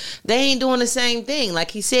man. They ain't doing the same thing.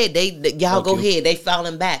 Like he said, y'all go ahead. They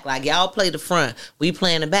falling back. Like y'all play the front, we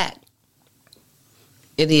playing the back.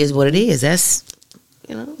 It is what it is. That's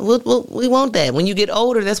You know, we want that. When you get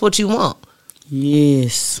older, that's what you want.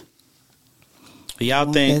 Yes.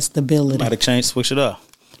 Y'all think that stability? About to change, switch it up.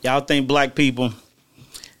 Y'all think black people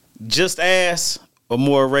just ass or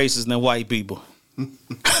more racist than white people?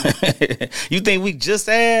 You think we just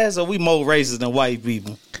ass or we more racist than white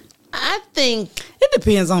people? I think it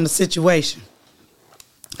depends on the situation.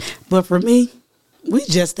 But for me, we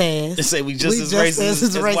just ass. They say we just as racist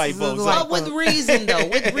as white folks. But with reason, though.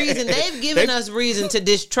 With reason. They've given us reason to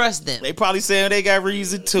distrust them. They probably saying they got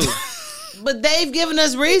reason too. But they've given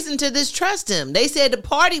us reason to distrust him. They said the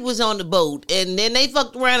party was on the boat, and then they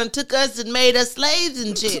fucked around and took us and made us slaves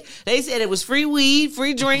and shit. They said it was free weed,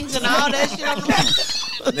 free drinks, and all that shit on the boat.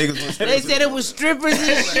 They said it was strippers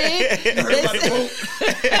and shit. They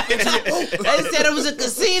said it was a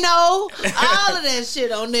casino. All of that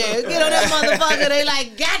shit on there. Get on that motherfucker. They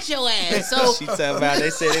like, got your ass. So she talking about,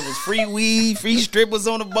 they said it was free weed, free strippers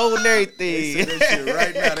on the boat and everything. They say that shit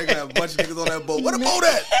right now. They got a bunch of niggas on that boat. Where the boat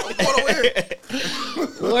at? The boat over here.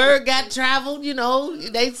 Word got traveled, you know.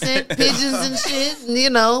 They sent pigeons and shit,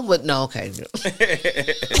 you know. But no, okay.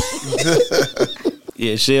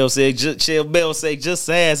 Yeah, Shell Bell say just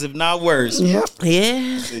ass, if not worse. Yep.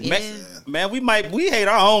 Yeah. Man, we hate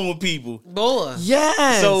our own people. Boy.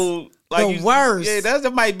 Yes. So like the worst. Yeah,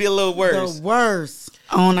 that might be a little worse. The worst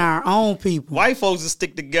on our own people. White folks will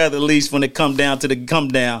stick together at least when it come down to the come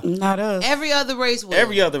down. Not us. Every other race would.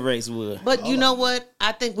 Every other race would. But you know what?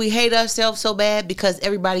 I think we hate ourselves so bad because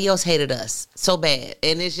everybody else hated us so bad,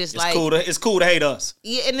 and it's just like it's cool to hate us.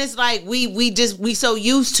 Yeah, and it's like we so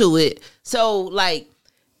used to it. So like,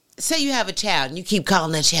 say you have a child and you keep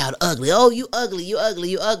calling that child ugly. Oh, you ugly, you ugly,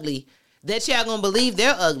 you ugly. That child gonna believe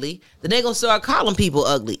they're ugly. Then they gonna start calling people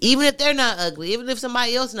ugly, even if they're not ugly. Even if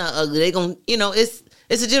somebody else not ugly, they gonna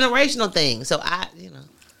it's a generational thing. So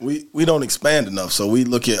we don't expand enough. So we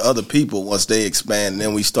look at other people once they expand, and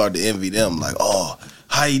then we start to envy them. Like, oh,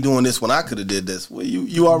 how you doing this when I could have did this? Well,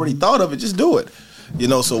 you already thought of it. Just do it. You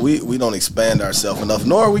know, so we don't expand ourselves enough,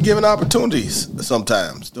 nor are we given opportunities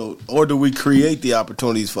sometimes, or do we create the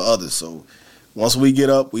opportunities for others. So once we get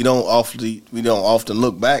up, we don't often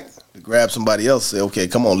look back to grab somebody else. And say, okay,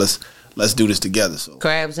 come on, let's do this together. So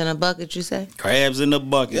crabs in a bucket, you say? Crabs in a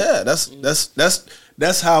bucket. Yeah,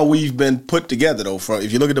 that's how we've been put together though. From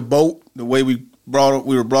if you look at the boat, the way we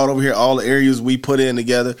were brought over here, all the areas we put in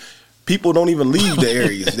together. People don't even leave the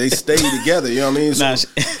areas; they stay together. You know what I mean? So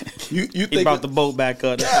you think he brought the boat back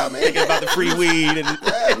up? Yeah, I mean, thinking about the free weed and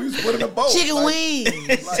we was put in a boat, chicken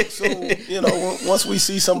wings. Like, so you know, once we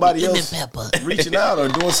see somebody else reaching out or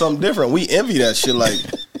doing something different, we envy that shit. Like,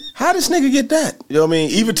 how this nigga get that? You know what I mean?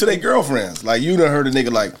 Even to their girlfriends, like you done heard a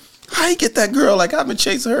nigga like, how you get that girl? Like I've been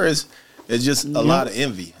chasing her. It's just a lot of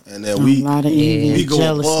envy, and then we go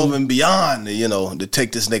jealousy. Above and beyond, to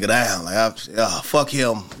take this nigga down. Like, fuck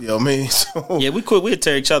him, you know what I mean? So, yeah, we'd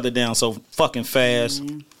tear each other down so fucking fast.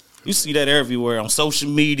 Mm-hmm. You see that everywhere on social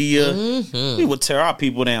media. Mm-hmm. We would tear our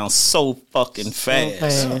people down so fucking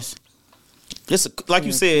fast. It's like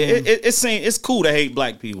you said, it's cool to hate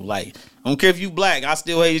black people. Like, I don't care if you black, I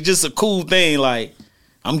still hate. It's just a cool thing. Like,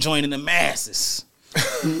 I'm joining the masses.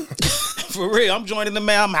 For real, I'm joining the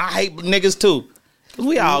man. I hate niggas too. Cause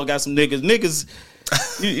we all got some niggas. Niggas,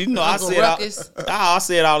 you know, I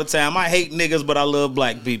say it all the time. I hate niggas, but I love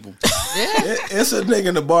black people. Yeah. It's a nigga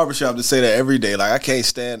in the barbershop to say that every day. Like I can't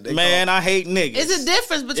stand. Man, I hate niggas. It's a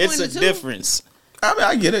difference between the two. It's a difference. I mean,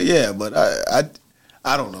 I get it, yeah, but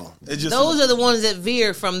I don't know. It's just those are the ones that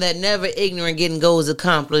veer from that never ignorant getting goals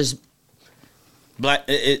accomplished. Black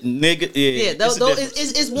nigga, yeah.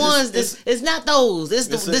 It's ones. It's not those. It's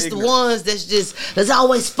the ones that's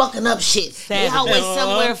always fucking up shit. They always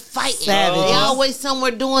somewhere fighting. Savage. They always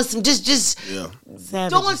somewhere doing some doing some.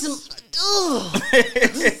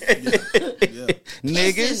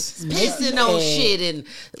 Niggas pissing on shit and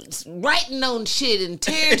writing on shit and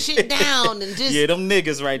tearing shit down and just them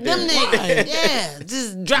niggas right there. Them niggas,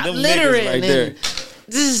 just drop littering right there.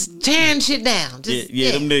 Just tearing shit down. Just,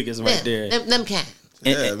 them niggas right there. Them kind.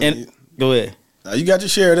 And go ahead. You got your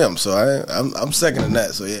share of them, so I'm seconding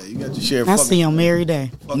that. So yeah, you got your share. I see them every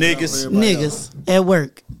day. Niggas at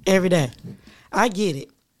work every day. I get it.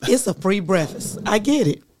 It's a free breakfast. I get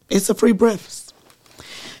it. It's a free breakfast.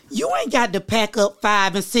 You ain't got to pack up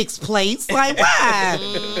 5 and 6 plates. Like, why?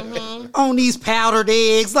 Mm-hmm. On these powdered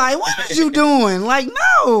eggs. Like, what is you doing? Like,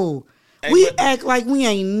 no. We act like we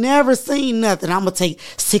ain't never seen nothing. I'm going to take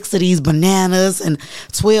 6 of these bananas and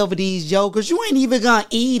 12 of these yogurts. You ain't even going to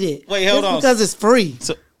eat it. Wait, hold on. Because it's free.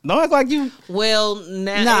 So, don't act like you. Well,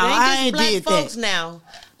 now, I ain't did just black folks that. now.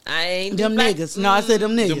 I ain't them niggas. No, I said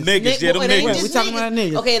them niggas. Them niggas, them niggas. We talking about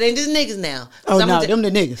niggas. Okay, it ain't just niggas now. Oh, no, them the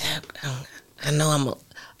niggas. I know I'm a...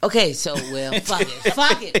 Okay, so, well, fuck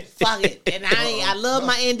it. And I love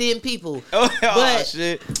my Indian people. But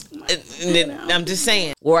shit. I'm just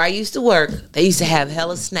saying, where I used to work, they used to have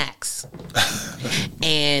hella snacks.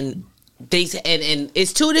 And and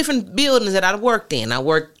it's 2 different buildings that I worked in. I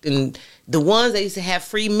worked in the ones that used to have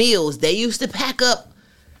free meals. They used to pack up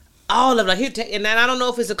all of it. And then I don't know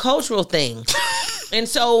if it's a cultural thing. And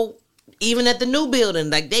so, even at the new building,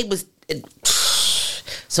 like they was...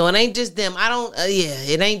 So it ain't just them. I don't.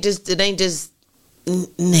 It ain't just niggas.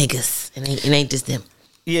 It ain't just them.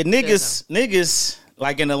 Yeah, niggas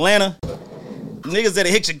like in Atlanta, niggas that'll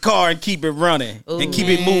hit your car and keep it running and keep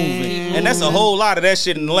it moving, and that's a whole lot of that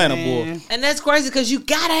shit in Atlanta, boy. And that's crazy because you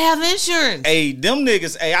gotta have insurance. Hey, them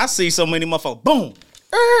niggas. Hey, I see so many motherfuckers. Boom.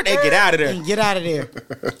 They get out of there. Get out of there.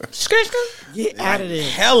 Get out of there.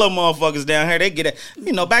 Hella motherfuckers down here. They get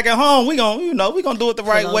it. Back at home, we gonna do it the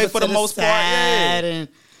right way for the most part. Yeah. And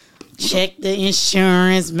check the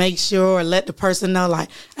insurance. Make sure, or let the person know, like,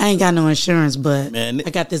 I ain't got no insurance, but I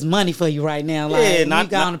got this money for you right now. Like, you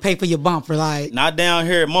going to pay for your bumper. Like, not down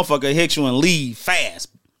here, motherfucker hit you and leave fast.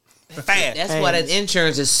 That's why that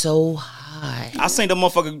insurance is so high. I seen the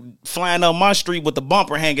motherfucker flying up my street with the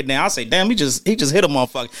bumper hanging down. I say, damn, he just hit a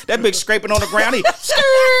motherfucker. That bitch scraping on the ground. He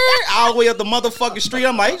all the way up the motherfucking street.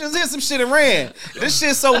 I'm like, he just hit some shit and ran. This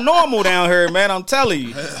shit's so normal down here, man. I'm telling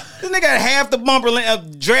you. This nigga had half the bumper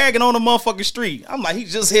dragging on the motherfucking street. I'm like, he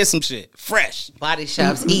just hit some shit. Fresh. Body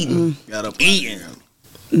shops eating. Got up eating.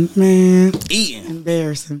 Man. Eating.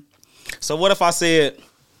 Embarrassing. So what if I said,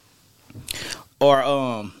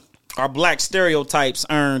 our black stereotypes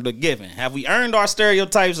earned or given? Have we earned our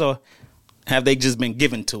stereotypes, or have they just been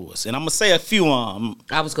given to us? And I'm gonna say a few of them.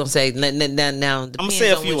 I was gonna say now. I'm gonna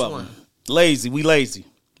say a few of them. Lazy. We lazy.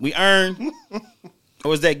 We earn,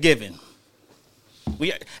 or is that given?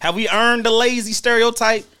 Have we earned the lazy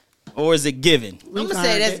stereotype, or is it given? I'm gonna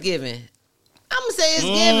say that's given. I'm gonna say it's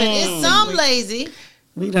given. It's some lazy.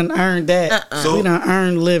 We done earned that. So we done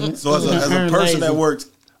earned living. So as a person that works,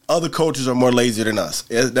 other cultures are more lazy than us.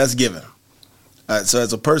 That's given. So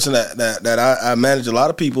as a person that I manage a lot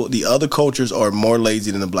of people, the other cultures are more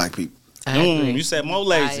lazy than the black people. I agree. You said more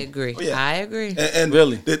lazy. I agree. Oh, yeah. I agree. And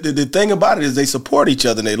really, the thing about it is they support each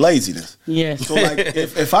other in their laziness. Yes. So like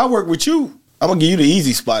if I work with you, I'm gonna give you the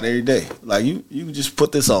easy spot every day. Like you just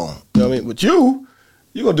put this on. You know what I mean? But you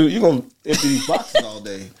gonna empty these boxes all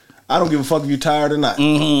day. I don't give a fuck if you're tired or not.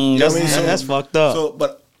 Mm-hmm. You know what I mean? So, that's fucked up. So,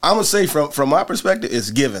 but I'm gonna say from my perspective,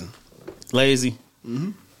 it's given. Lazy.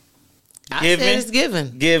 Mm-hmm. I said it's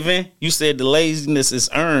given. Given. You said the laziness is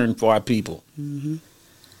earned for our people. Mm-hmm.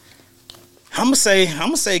 I'm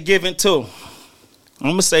gonna say given too.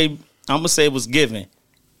 I'm gonna say it was given.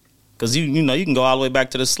 Cause you know you can go all the way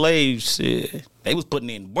back to the slaves. Shit. They was putting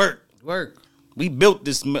in work. We built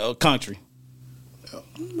this country.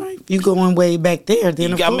 You going way back there,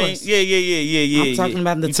 then of course. Yeah. I'm talking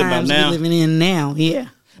about the times we living in now. Yeah.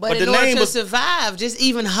 But in order to survive, just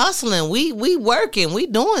even hustling, we working, we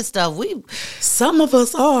doing stuff. Some of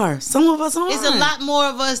us are, some of us aren't. It's a lot more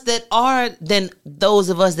of us that are than those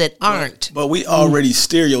of us that aren't. But we already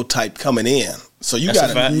stereotyped coming in. So you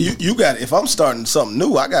got if I'm starting something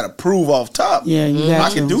new, I got to prove off top. Yeah, you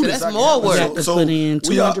got I can do so this. That's more work. You got to put in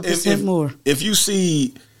 200% more. If you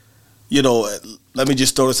see, let me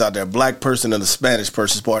just throw this out there: a black person and a Spanish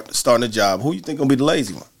person starting a job, who you think gonna be the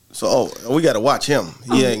lazy one? So we got to watch him.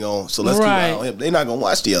 He ain't gonna. So let's keep an eye on him. They're not gonna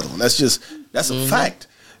watch the other one. That's a fact.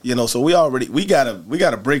 So we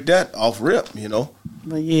gotta break that off rip.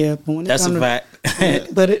 But yeah, but when that's a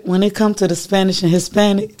fact. But when it comes to the Spanish and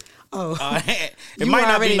Hispanic. It might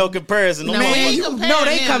not be no comparison. No, they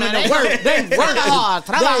coming to work. They work hard.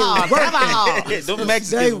 Them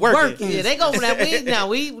Mexicans working. Yeah, they go for that.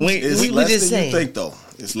 We just saying. You think though.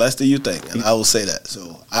 It's less than you think, and I will say that.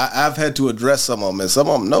 So I've had to address some of them, and some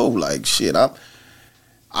of them know like shit. I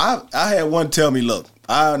had one tell me, look,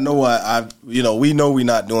 I know we know we're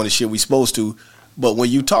not doing the shit we supposed to, but when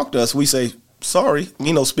you talk to us, we say. Sorry,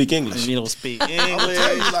 me don't speak English. You don't speak English.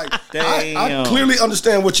 I clearly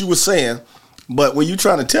understand what you were saying, but when you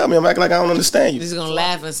trying to tell me, I'm acting like I don't understand you. He's gonna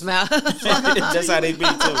laugh and smile. That's how they be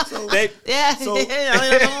too.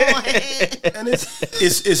 And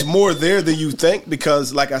it's more there than you think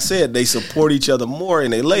because, like I said, they support each other more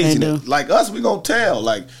and they laziness. Like us, we gonna tell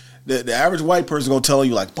like. The average white person gonna tell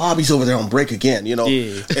you like Bobby's over there on break again, Yeah.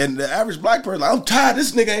 And the average black person like I'm tired.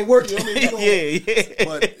 This nigga ain't working. Yeah.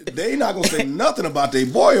 But they not gonna say nothing about their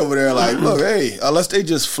boy over there. Like, look, hey, unless they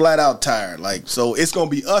just flat out tired. Like, so it's gonna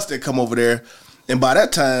be us that come over there. And by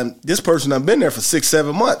that time, this person done been there for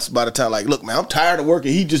 6-7 months. By the time, like, look, man, I'm tired of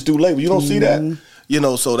working. He just do labor. You don't see that.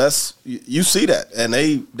 So that's you see that, and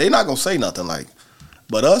they not gonna say nothing like.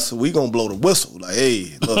 But us, we gonna blow the whistle. Like,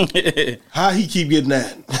 hey, look, how he keep getting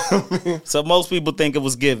that? So most people think it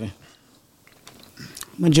was given.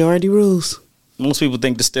 Majority rules. Most people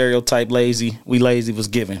think the stereotype we lazy was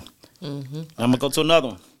given. Mm-hmm. I'm gonna go to another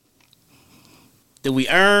one. Did we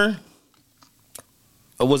earn,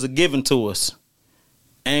 or was it given to us?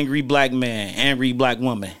 Angry black man, angry black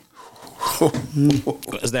woman.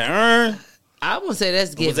 Is that earned? I would say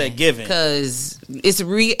that's given. Was that given? Because it's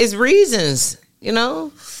reasons.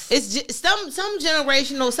 It's just, some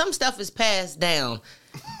generational, some stuff is passed down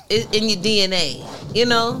in your DNA.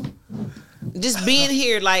 Just being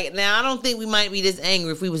here, like now, I don't think we might be this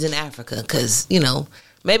angry if we was in Africa, because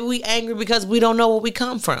maybe we angry because we don't know where we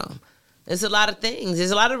come from. There's a lot of things. There's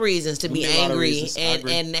a lot of reasons to be angry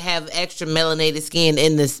and have extra melanated skin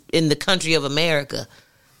in the country of America.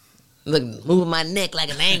 Look, moving my neck like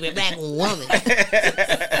an angry black woman.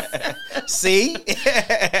 See?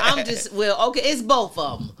 I'm just, okay, it's both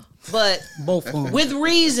of them. But both of them. With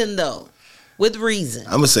reason, though. With reason.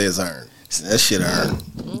 I'm going to say it's earned. That shit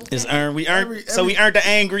earned. It's earned. We earned. So we earned the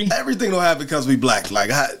angry. Everything don't happen because we black. Like,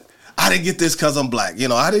 I didn't get this because I'm black.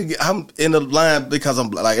 I'm in the line because I'm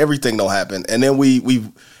black. Like, everything don't happen. And then we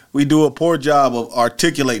do a poor job of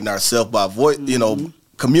articulating ourselves by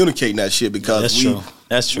communicating that shit because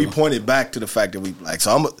That's true. We pointed back to the fact that we black.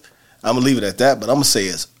 So I'm gonna leave it at that. But I'm gonna say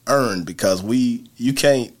it's earned because you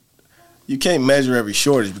can't measure every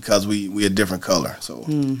shortage because we a different color. So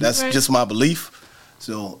that's just my belief.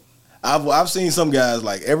 So I've seen some guys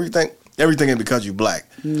like everything is because you black.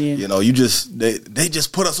 Yeah. They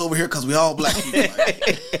just put us over here because we all black people.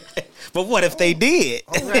 Like, but what if they did?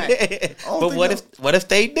 Right. But what if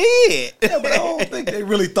they did? Yeah, but I don't think they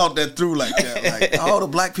really thought that through like that. Like, all the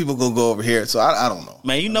black people gonna go over here. So I don't know.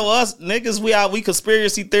 Man, us niggas, we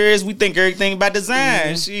conspiracy theorists. We think everything by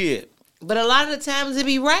design. Shit. But a lot of the times it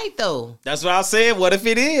be right though. That's what I said. What if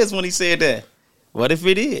it is when he said that? What if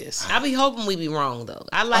it is? I be hoping we be wrong though.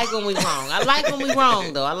 I like when we wrong. I like when we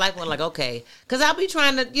wrong though. I like when okay, because I be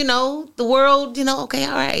trying to the world okay,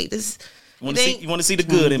 all right. This you want to see the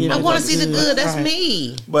good in I want to see the good. That's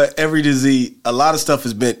me. But every disease, a lot of stuff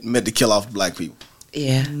is meant to kill off black people.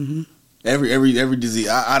 Yeah. Mm-hmm. Every disease,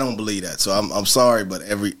 I don't believe that. So I'm sorry, but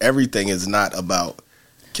everything is not about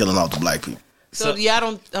killing off the black people. So y'all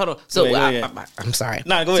don't hold on. So I'm sorry.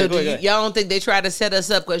 No, go ahead. Y'all don't think they tried to set us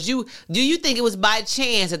up because do you think it was by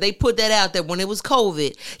chance that they put that out there when it was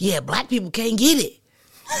COVID? Yeah, black people can't get it.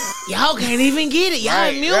 Y'all can't even get it. Y'all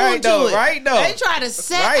immune to it. Right though. They try to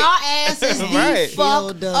set our asses the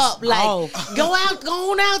fuck up. Like go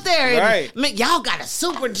on out there. And, y'all got a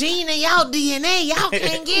super gene in y'all DNA. Y'all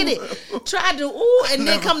can't get it. Tried to and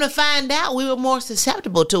then come to find out we were more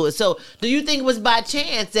susceptible to it. So do you think it was by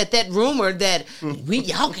chance that rumor that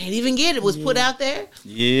y'all can't even get it was put out there?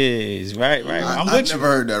 Yes, right. I never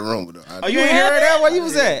heard that rumor though. You ain't heard that? Where you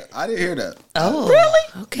was at? I didn't hear that. Oh,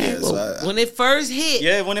 really? Okay. Yeah, when it first hit,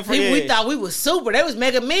 we thought we was super. They was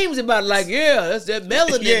making memes about it, like, that's that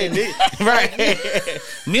melanin. Right.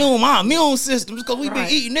 immune systems because we been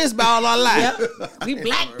eating this by all our life. Yep. We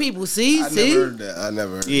black people, see? I never heard that. I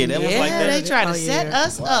never heard that. Yeah, that was like that. They tried to set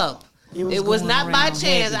us up. It was not by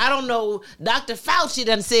chance. I don't know. Dr. Fauci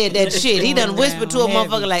done said that shit. He done whispered to a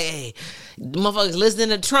motherfucker like, hey, motherfuckers listening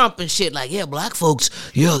to Trump and shit like, black folks,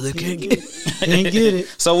 they can't get it. Can't get it.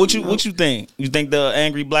 So what you think? You think the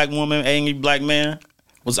angry black woman, angry black man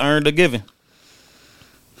was earned or given?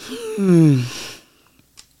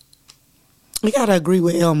 We gotta agree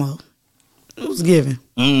with Elmo. It was given.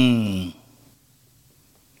 I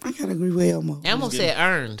gotta agree with Elmo. Elmo said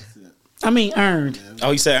earned. I mean earned.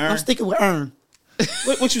 Oh, you said earned? I'm sticking with earned.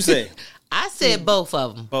 What you say? I said both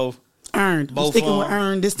of them. Both. Earned. Both I'm sticking with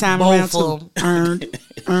earned this time both around too. Earned.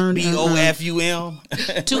 Earned.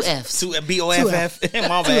 BOFUM. 2 F's. BOFF.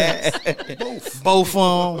 My bad. Both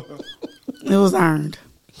It was earned.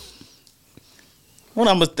 What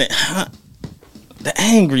I'm gonna think? The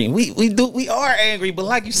angry. We are angry, but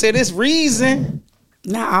like you said, it's reason.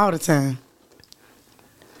 Not all the time.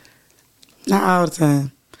 Not all the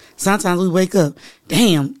time. Sometimes we wake up,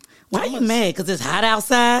 damn, why are you mad? Because it's hot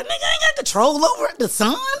outside? Nigga, I ain't got control over the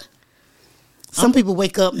sun. Some people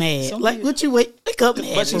wake up mad. Like, what you wake up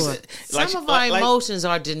mad for? Some of our emotions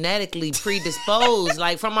are genetically predisposed,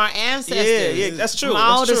 like from our ancestors. Yeah, that's true. From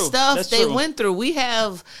all the stuff they went through. We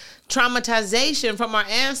have traumatization from our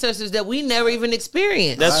ancestors that we never even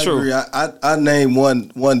experienced. That's true. Agree. I named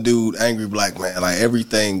one dude angry black man. Like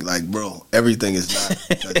everything, like bro, everything is not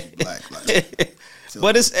because he's black. Like,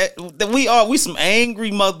 but it's we some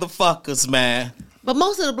angry motherfuckers, man. But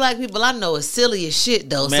most of the black people I know is silly as shit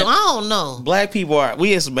though, man, so I don't know. Black people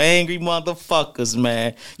we are some angry motherfuckers,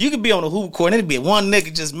 man. You could be on the hoop court and it'd be one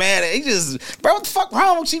nigga just mad at he just, bro, what the fuck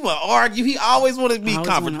wrong with you? Want to argue? He always want to be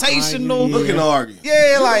confrontational. Looking to argue.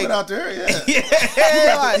 Yeah, like out there, yeah.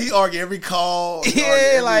 Yeah, like he argue every call.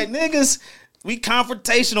 Yeah, like niggas, we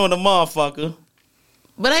confrontational in the motherfucker.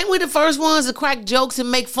 But ain't we the first ones to crack jokes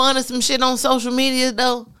and make fun of some shit on social media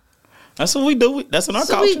though? That's what we do. That's in our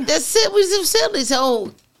culture. That's it. We some silly.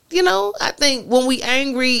 So, you know, I think when we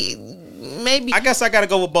angry, maybe. I guess I got to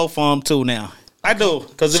go with both of them too now. I do,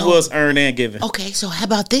 because it was earned and given. Okay, so how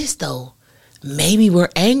about this though? Maybe we're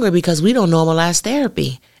angry because we don't normalize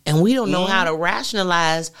therapy. And we don't know how to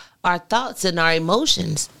rationalize our thoughts and our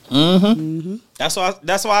emotions. That's why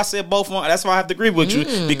I said both of them. That's why I have to agree with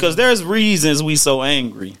you. Because there's reasons we so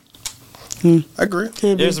angry. I agree.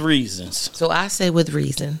 There's reasons. So I say with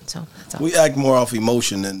reason. So that's all. We act more off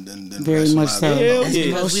emotion than very much so. That's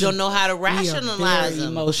because we don't know how to rationalize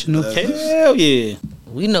them. Emotional. Hell yeah.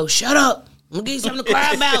 We know. Shut up. I'm gonna give you something to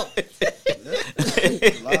cry about.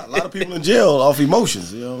 A lot of people in jail off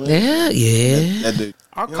emotions. You know what I mean? Yeah.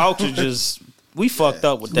 Our culture just we fucked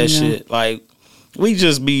up with that shit. Like we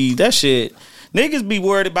just be that shit. Niggas be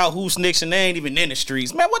worried about who snitching. They ain't even in the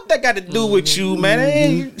streets. Man, what that got to do with you,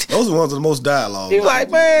 man? Those are the ones with the most dialogue. Like,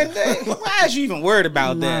 man, why is you even worried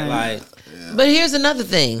about that? Like, but here's another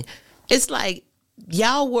thing. It's like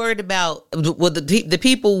y'all worried about the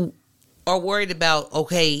people are worried about.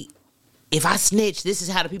 Okay, if I snitch, this is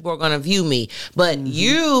how the people are going to view me. But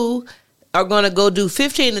you are going to go do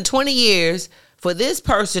 15 to 20 years for this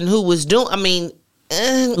person who was doing. I mean.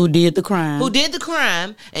 Who did the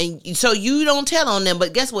crime. And so you don't tell on them,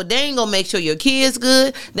 but guess what? They ain't gonna make sure your kids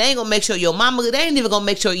good. They ain't gonna make sure your mama good. They ain't even gonna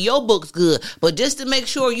make sure your book's good. But just to make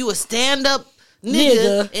sure you a stand-up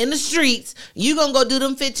nigga in the streets, you gonna go do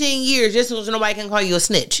them 15 years just so nobody can call you a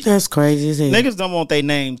snitch. That's crazy as hell. Niggas don't want their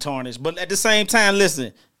name tarnished. But at the same time,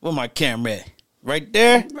 listen, where my camera at? Right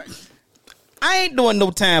there? I ain't doing no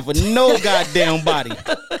time for no goddamn body.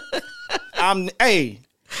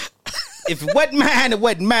 If it wasn't mine, it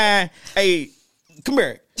wasn't mine. Hey, come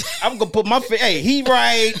here. I'm gonna put my face. Hey, he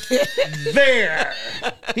right there.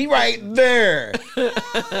 He right there.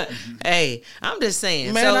 Hey, I'm just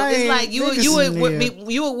saying. Man, so it's like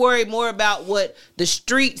you would worry more about what the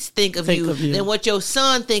streets think of you than what your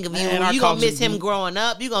son think of you. You gonna miss him growing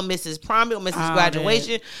up. You gonna miss his prom. You gonna miss his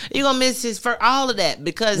graduation. You gonna miss his all of that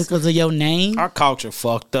because of your name. Our culture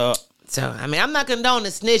fucked up. So, I mean, I'm not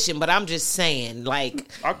condoning snitching, but I'm just saying,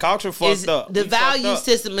 like... Our culture fucked up. The value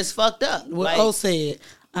system is fucked up. What O said,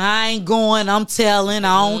 I ain't going, I'm telling,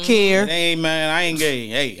 I don't care. Hey, man, I ain't gay.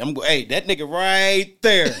 Hey, that nigga right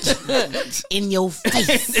there. In your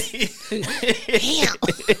face.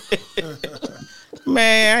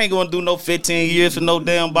 Man, I ain't gonna do no 15 years for no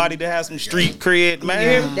damn body to have some street cred,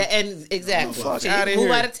 man. And exactly. Fuck out of here.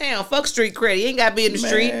 Move out of town. Fuck street cred. You ain't gotta be in the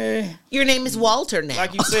street. Your name is Walter now.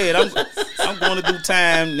 Like you said, I'm going to do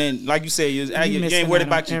time. And like you said, you ain't worried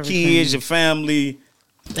about your kids, your family,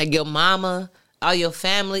 like your mama, all your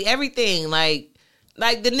family, everything. Like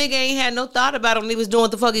the nigga ain't had no thought about it when he was doing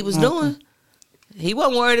what the fuck he was doing. He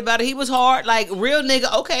wasn't worried about it. He was hard. Like, real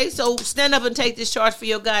nigga, okay, so stand up and take this charge for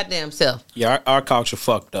your goddamn self. Yeah, our culture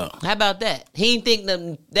fucked up. How about that? He ain't think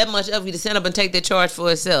that much of you to stand up and take that charge for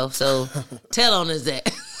himself. So, tell on us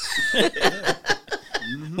that.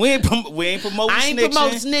 We ain't promoting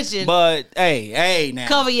snitching. But, hey, now.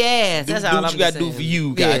 Cover your ass. That's all I'm saying. Do what you got to do for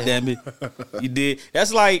you, goddammit. You did.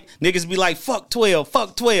 That's like, niggas be like, fuck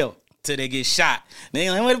 12. Till they get shot. They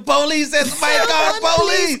like, when the police said somebody call the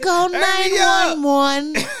police. Call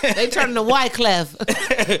 911. They turn to Wyclef.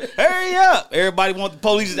 Hurry up. Everybody want the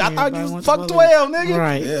police. I thought you was fuck 12, nigga.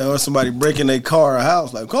 Right. Yeah, or somebody breaking their car or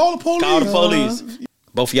house. Like, call the police. Call the police.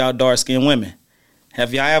 Both of y'all dark-skinned women.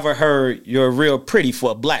 Have y'all ever heard you're real pretty for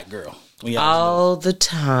a black girl? All the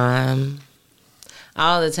time.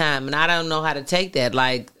 And I don't know how to take that.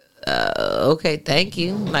 Like, okay, thank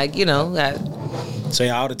you. Like, you know, so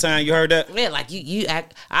all the time you heard that? Yeah, like you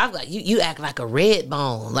act. You act like a red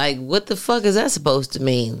bone. Like, what the fuck is that supposed to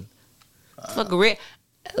mean? Fuck a red.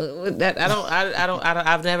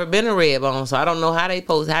 I've never been a red bone, so I don't know how they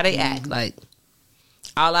act. Like,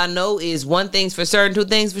 all I know is one thing's for certain, two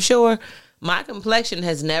things for sure. My complexion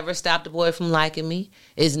has never stopped a boy from liking me.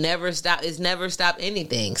 It's never stopped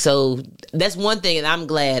anything. So that's one thing that I'm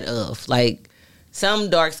glad of. Like, some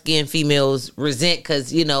dark-skinned females resent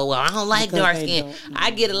because, you know, well, I don't like dark-skinned.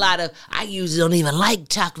 I get a lot of, I usually don't even like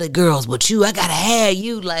chocolate girls, but I gotta have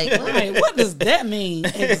you. Like, right, what does that mean?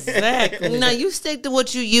 Exactly. Now, you stick to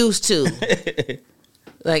what you used to.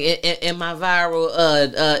 Like in my viral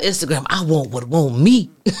Instagram, I want what want me.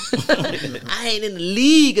 I ain't in the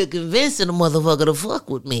league of convincing a motherfucker to fuck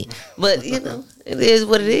with me. But you know, it is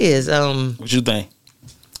what it is. What you think?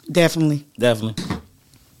 Definitely.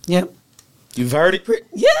 Yep. You've heard it?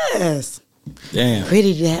 Yes. Damn.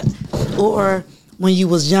 Pretty to have, or when you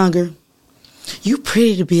was younger, you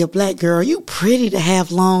pretty to be a black girl. You pretty to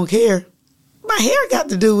have long hair. My hair got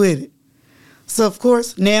to do with it. So of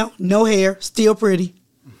course now no hair, still pretty.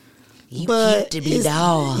 You But cute to be it's-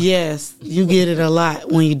 dog. Yes, you get it a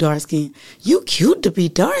lot when you dark skinned. You cute to be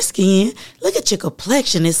dark skinned. Look at your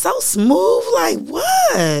complexion. It's so smooth. Like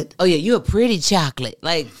what? Oh yeah, you a pretty chocolate.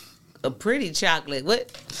 Like a pretty chocolate.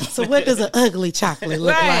 What? So what does an ugly chocolate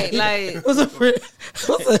look Right, like? like- what's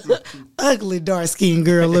an ugly dark skinned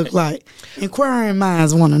girl look like? Inquiring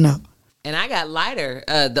minds want to know. And I got lighter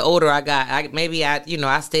the older I got.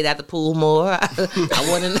 I stayed at the pool more.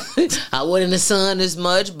 I wasn't in the sun as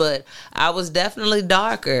much, but I was definitely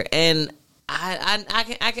darker. And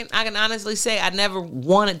I can honestly say I never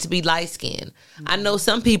wanted to be light skinned. I know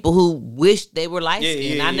some people who wish they were light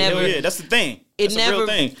skinned. Yeah, I never. yeah, that's the thing. It That's never, a real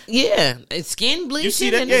thing. yeah. It's skin bleaching. You see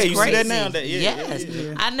that? And Yeah, it's you see crazy. that now. Yes,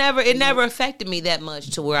 Yeah. it never affected me that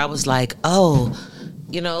much to where I was like, oh,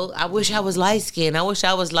 you know, I wish I was light skinned. I wish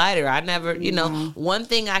I was lighter. I never, you know. One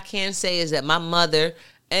thing I can say is that my mother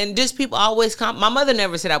and just people always my mother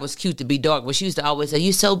never said I was cute to be dark, but she used to always say,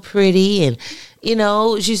 "You so pretty," and you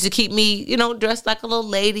know, she used to keep me, you know, dressed like a little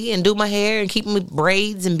lady and do my hair and keep me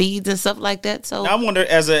braids and beads and stuff like that. So Now, I wonder,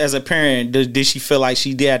 as a parent, did she feel like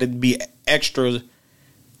she had to be extra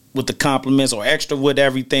with the compliments or extra with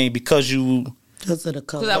everything because you? Because of the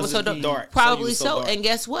color. because I was so dark. dark. Probably So you so. was so dark. And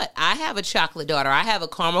guess what? I have a chocolate daughter. I have a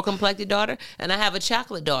caramel complected daughter, and I have a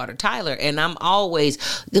chocolate daughter, Tyler. And I'm always,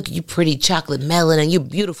 look, you pretty chocolate melon, and you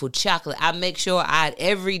beautiful chocolate. I make sure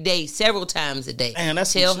every day, several times a day, Man, that's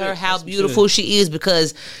some tell shit. her how That's some beautiful shit. she is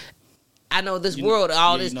because I know this world,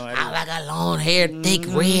 all yeah, this, you know, I got long hair, thick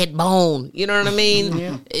red bone. You know what I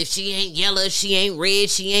mean? If she ain't yellow, she ain't red,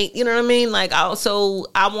 she ain't, you know what I mean? Like, also,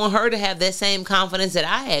 I want her to have that same confidence that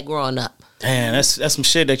I had growing up. Damn, that's some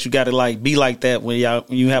shit that you got to like be like that when you have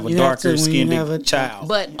a You have darker to when you skinned have a- child.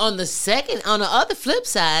 But on the other flip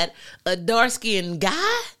side, a dark skinned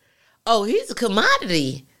guy, oh, he's a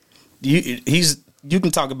commodity. You can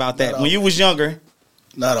talk about that when you was younger.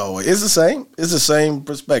 Not always. It's the same. It's the same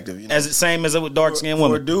perspective. You know? As the same as with dark skinned For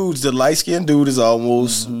women. dudes, the light skinned dude is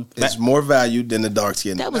almost it's more valued than the dark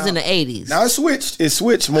skinned. That was in the 80s. Now it switched. It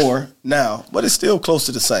switched more now, but it's still close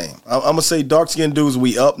to the same. I'm gonna say dark skinned dudes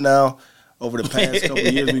we up now. Over the past couple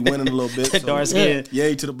of years, we winning a little bit. So Dark skin.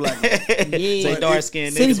 Yay to the black man. Say dark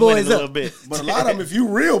skinned City niggas boys winning a up. little bit. But a lot of them, if you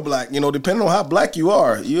real black, you know, depending on how black you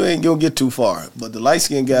are, you ain't gonna get too far. But the light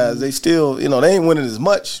skinned guys, they still, you know, they ain't winning as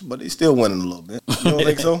much, but they still winning a little bit. You don't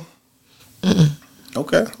think so?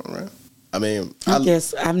 Okay, all right. I mean, I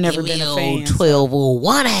guess I've never Give been me a old fan.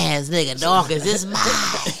 1201 ass nigga, dark as this mine.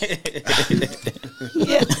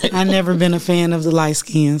 I never been a fan of the light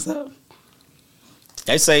skin. So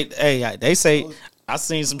They say, I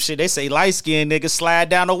seen some shit. They say light skinned niggas slide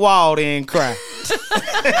down the wall then cry.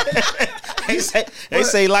 they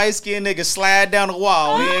say light skinned niggas slide down the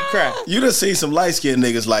wall then cry. you done see some light skinned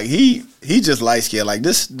niggas like he just light skinned. Like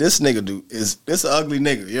this nigga is this an ugly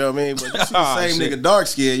nigga, you know what I mean? But you see the Oh, same shit. nigga dark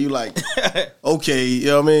skinned, you like, okay, you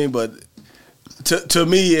know what I mean? But to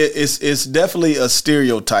me, it's definitely a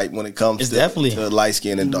stereotype when it comes to light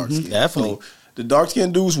skin and dark skin. Definitely. So, the dark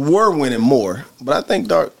skinned dudes were winning more, but I think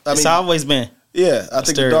It's always been. I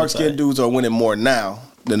think the dark skinned stereotype. dudes are winning more now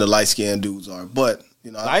than the light skinned dudes are. But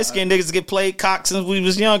you know, Light skinned niggas get played cock since we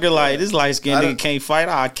was younger. Like this light skinned nigga can't fight.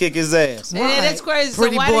 I'll kick his ass. Man, that's crazy.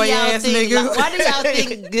 Pretty so why boy do y'all ass think? nigga. Why do y'all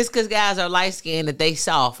think just because guys are light skinned that they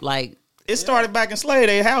soft? Like It started back in slave.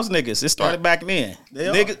 They house niggas. It started back then. They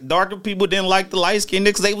are. Niggas, darker people didn't like the light skinned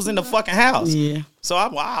niggas. They was in the fucking house. yeah, So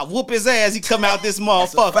I whoop his ass. He come out this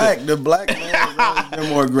motherfucker. in fact, the black man is always been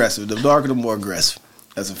more aggressive. The darker, the more aggressive.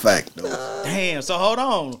 That's a fact, though. Damn. So hold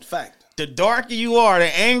on. Fact. The darker you are,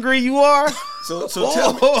 the angry you are. So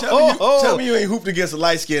tell me you ain't hooped against a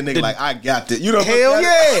light skinned nigga like I got this. You know, Hell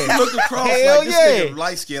yeah. You look across Hell like this yeah. nigga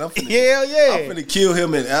light skinned. I'm finna, Hell yeah. I'm finna kill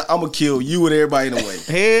him and I'm gonna kill you and everybody in the way.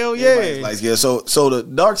 Hell Everybody's yeah. light skinned. So the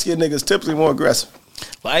dark skinned niggas typically more aggressive.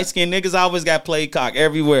 Light skinned niggas always got played cock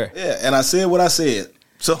everywhere. Yeah, and I said what I said.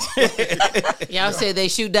 So y'all said they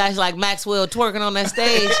shoot dice like Maxwell twerking on that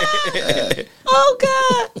stage. Oh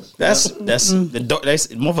God! That's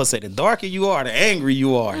the motherfucker say the darker you are, the angrier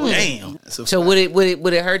you are. Damn. So would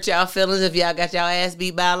it hurt y'all feelings if y'all got y'all ass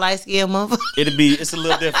beat by a light skinned motherfucker? It's a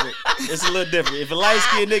little different. It's a little different. If a light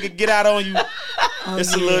skinned nigga get out on you,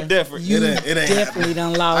 it's a little different. You it ain't definitely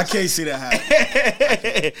done lost. I can't see that happen.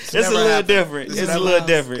 It's a little different. It's a little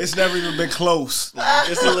different. It's never even been close.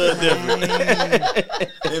 It's a little different.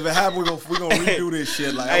 If it happens, we're gonna redo this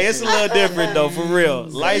shit. Like, Hey, it's a little different though, for real.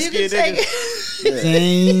 Light skinned niggas.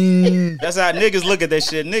 Dang. That's how niggas look at that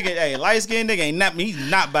shit. Nigga, hey, light skinned nigga ain't not. He's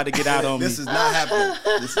not about to get out on me. This is not happening.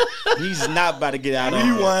 He's not about to get out on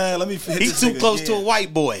me. Rewind. Let me. He's too close to a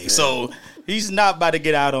white boy, so he's not about to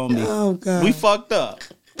get out on me. Oh God. We fucked up.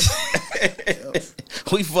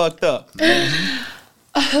 We fucked up.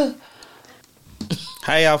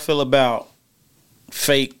 How y'all feel about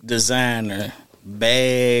fake designer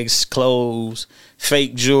bags, clothes,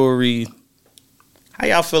 fake jewelry? How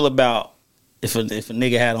y'all feel about if a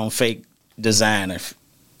nigga had on fake designer,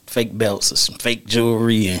 fake belts or some fake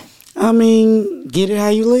jewelry? And I mean, get it how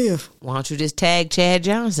you live. Why don't you just tag Chad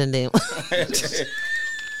Johnson then?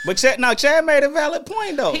 But Chad made a valid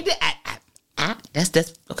point though. He did.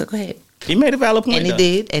 That's okay. Go ahead. He made a valid point. And he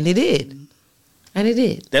did. And he did. And he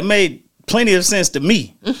did. That made plenty of sense to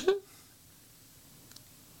me.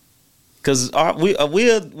 Cause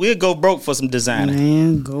we'll go broke for some designer.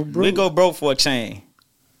 Man, go broke. We'll go broke for a chain.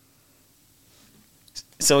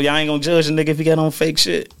 So y'all ain't gonna judge a nigga if he got on fake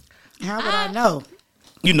shit. How would I know?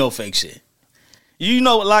 You know fake shit. You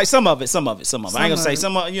know, like some of it. I ain't gonna say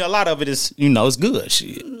some of, a lot of it is, it's good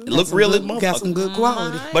shit. It look real as motherfucker. Got some good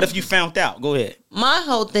quality. But if you found out, go ahead. My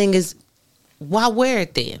whole thing is, why wear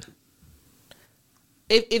it then?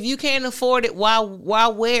 If you can't afford it, why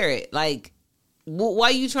wear it? Like, why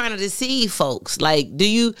are you trying to deceive folks? Like, do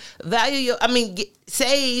you value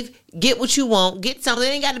save, get what you want, get something.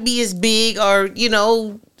 It ain't got to be as big or,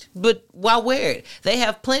 but why wear it? They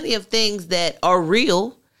have plenty of things that are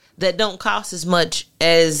real that don't cost as much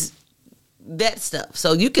as that stuff.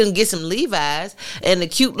 So you can get some Levi's and a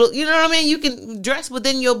cute look, you know what I mean? You can dress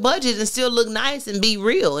within your budget and still look nice and be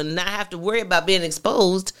real and not have to worry about being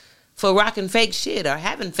exposed for rocking fake shit or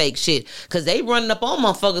having fake shit. Because they running up on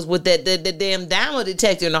motherfuckers with that damn diamond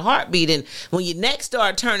detector and a heartbeat. And when your neck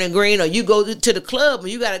start turning green or you go to the club and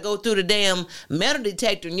you got to go through the damn metal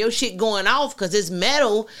detector and your shit going off because it's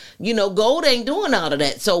metal, gold ain't doing all of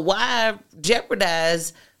that. So why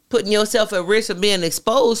jeopardize putting yourself at risk of being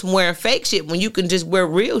exposed from wearing fake shit when you can just wear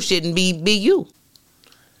real shit and be you?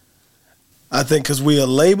 I think because we are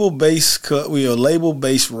label-based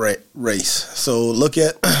race. So look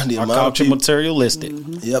at the Our amount of culture people, materialistic.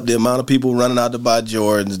 Yep, the amount of people running out to buy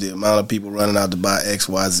Jordans, the amount of people running out to buy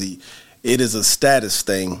XYZ. It is a status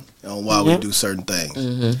thing on why we do certain things.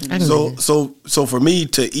 Mm-hmm. So for me,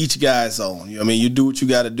 to each guy's own. You do what you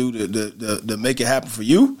got to do to make it happen for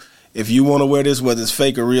you. If you want to wear this, whether it's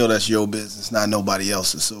fake or real, that's your business, not nobody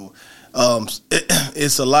else's. So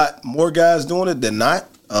it's a lot more guys doing it than not,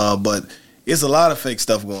 but it's a lot of fake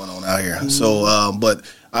stuff going on out here. Mm-hmm. So, but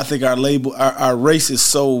I think our race is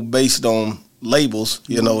so based on labels,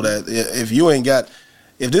 that if you ain't got,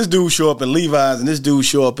 if this dude show up in Levi's and this dude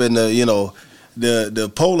show up in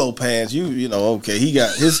the polo pants, okay,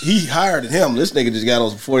 he hired him. This nigga just got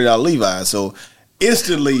on some $40 Levi's. So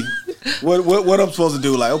instantly, what I'm supposed to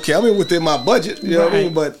do? Like, okay, I'm within my budget, what I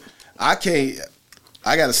mean? But I can't.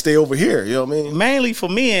 I got to stay over here. You know what I mean? Mainly for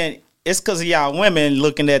men, it's because of y'all women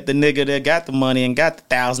looking at the nigga that got the money and got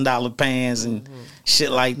the $1,000 pants and shit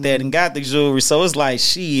like that and got the jewelry. So it's like,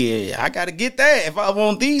 shit, I got to get that if I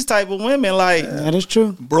want these type of women. Like, that is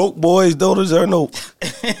true. Broke boys don't deserve no.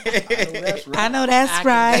 I know that's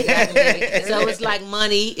right. So it's like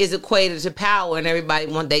money is equated to power, and everybody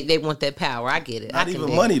they want that power. I get it. Not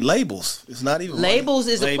even money. Labels. It's not even labels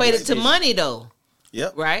money. Is equated to money though.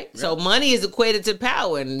 Yep. Right? Yep. So money is equated to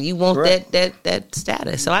power, and you want that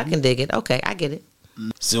status. So I can dig it. Okay, I get it.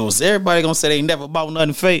 So is everybody gonna say they never bought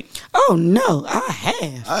nothing fake? Oh no, I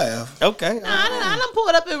have. Okay. I done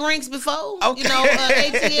pulled up in rinks before. Okay.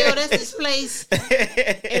 ATL, that's this place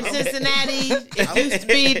in Cincinnati. It used to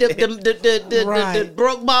be the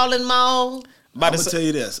Broke Ballin' Mall. I'm gonna tell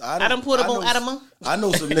you this. I done put up on Adama. I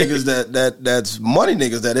know some niggas that's money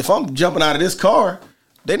niggas that if I'm jumping out of this car,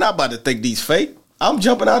 they not about to think these fake. I'm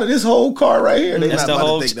jumping out of this whole car right here. They're That's not the about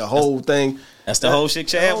whole to take the whole thing. That's the whole shit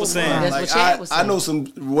Chad was saying. That's Like, what Chad was saying. I know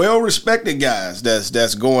some well-respected guys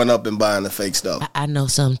that's going up and buying the fake stuff. I know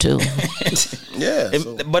some too. Yeah.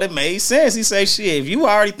 But it made sense. He say, shit, if you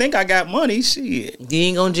already think I got money, shit. You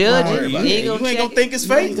ain't gonna judge it. Right, You right. ain't You gonna, ain't gonna check think it's You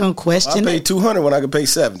fake. gonna I question pay it? $200 when I could pay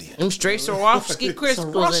 $70. them straight Swarovski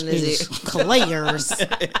crystals in his ear.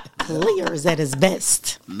 Clears at his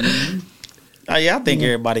best. Oh, yeah, I think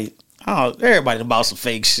everybody about some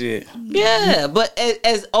fake shit. Yeah, but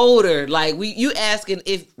as older, like you asking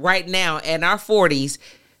if right now in our 40s,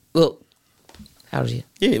 well, how old are you?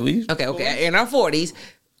 Yeah, we Okay, in our 40s,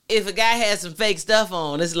 if a guy has some fake stuff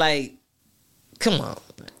on, it's like, come on.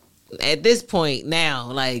 At this point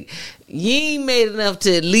now, like, you ain't made enough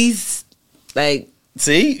to at least, like,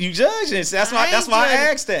 see, you judging. That's why I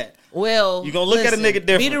asked that. well, You gonna look at a nigga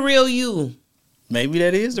different. Be the real you. Maybe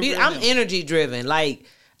that is the real I'm him. energy driven. Like,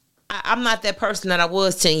 I'm not that person that I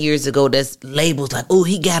was 10 years ago that's labels like, oh,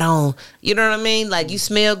 he got on. You know what I mean? Like, you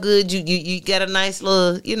smell good. You got a nice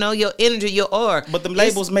little, your energy, your aura. But them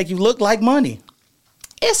labels make you look like money.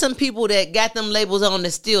 It's some people that got them labels on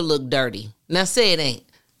that still look dirty. Now, say it ain't.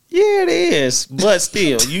 Yeah, it is. But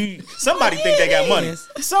still, somebody think they got money. is.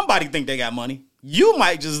 Somebody think they got money. You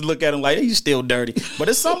might just look at him like, he's still dirty. But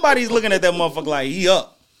if somebody's looking at that motherfucker like, he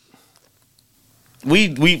up. We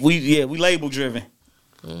label driven.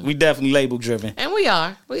 We definitely label driven. And we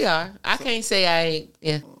are. I can't say I ain't.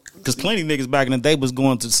 Yeah. Because plenty of niggas back in the day was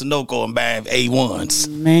going to Sunoco and buying A1s.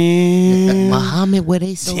 Man. Muhammad, where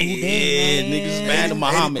they sold Yeah, niggas buying the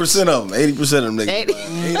Muhammad. 80% of them. 80% of them niggas. 80.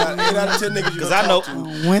 8 out of 10 niggas. Because I know.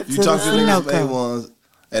 Went You to the talk to niggas with Sunoco. A1s,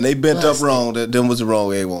 and they bent up wrong. That them was the wrong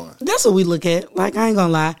A1. That's what we look at. Like, I ain't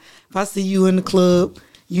gonna lie. If I see you in the club,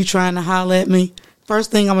 you trying to holler at me,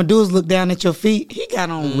 first thing I'm gonna do is look down at your feet. He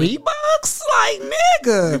got on Reeboks? Like,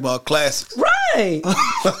 nigga. About classics. Right.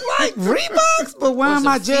 Like, Reeboks? But why am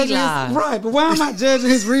I judging his, right, but why am I judging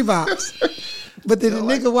his Reeboks? But then the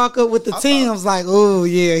nigga walk up with the Timbs like, oh,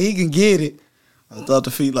 yeah, he can get it. I thought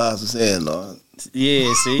the feet lies was saying, Lord.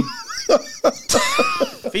 Yeah, see?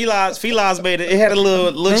 Felines made it. It had a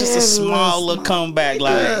little just a small little comeback.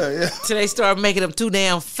 Like, Yeah. Till they start making them too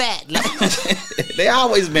damn fat. Like, they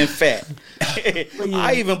always been fat.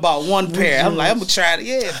 I even bought one pair. I'm like, I'm gonna try it.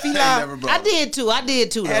 Yeah, Felines. I did too. Though. Had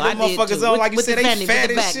them I did motherfuckers too. on like you With said, the they fanny, fat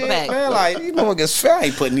with the as shit. back. Man, like these motherfuckers fat. I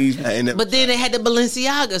ain't putting these. I ain't never But then they had the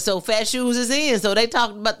Balenciaga, so fat shoes is in. So they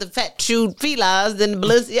talked about the fat shoe felines, then the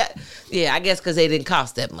Balenciaga. Yeah, I guess because they didn't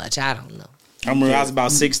cost that much. I don't know. I remember I was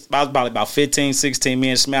probably about 15, 16.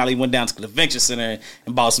 Me and Smiley went down to the convention center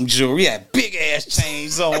and bought some jewelry. We had big ass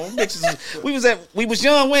chains on. Bitches, we was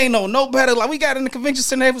young. We ain't know no better. Like we got in the convention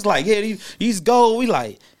center. It was like, yeah, these gold. We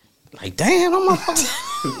like damn, I'm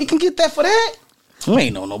you can get that for that. We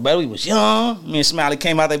ain't know no better. We was young. Me and Smiley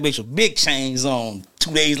came out that bitch with big chains on.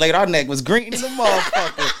 2 days later, our neck was green as a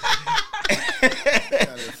motherfucker.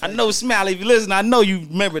 I know Smiley, if you listen, I know you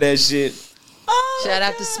remember that shit. Shout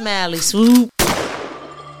out to Smiley Swoop.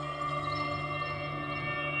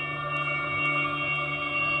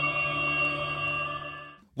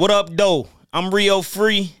 What up, though? I'm Rio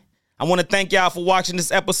Free. I want to thank y'all for watching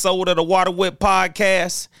this episode of the Water Whip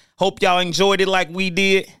Podcast. Hope y'all enjoyed it like we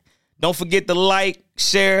did. Don't forget to like,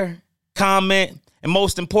 share, comment, and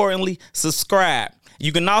most importantly, subscribe.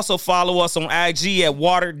 You can also follow us on IG at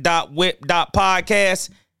water.whip.podcast.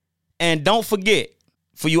 And don't forget,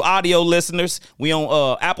 for you audio listeners, we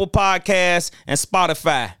on Apple Podcasts and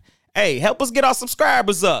Spotify. Hey, help us get our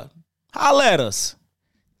subscribers up. Holla at us.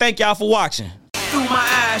 Thank y'all for watching. Through my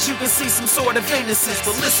eyes, you can see some sort of innocence,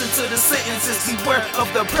 but listen to the sentences, beware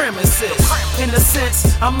of the premises. In a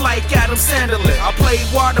sense, I'm like Adam Sandler. I played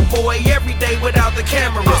water boy every day without the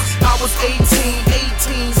cameras. I was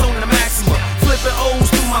 18s on the maximum, flipping O's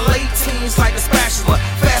through my late teens like a spatula.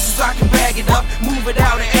 Fast as I can bag it up, move it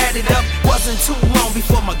out and add it up. Wasn't too long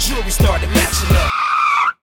before my jewelry started matching up.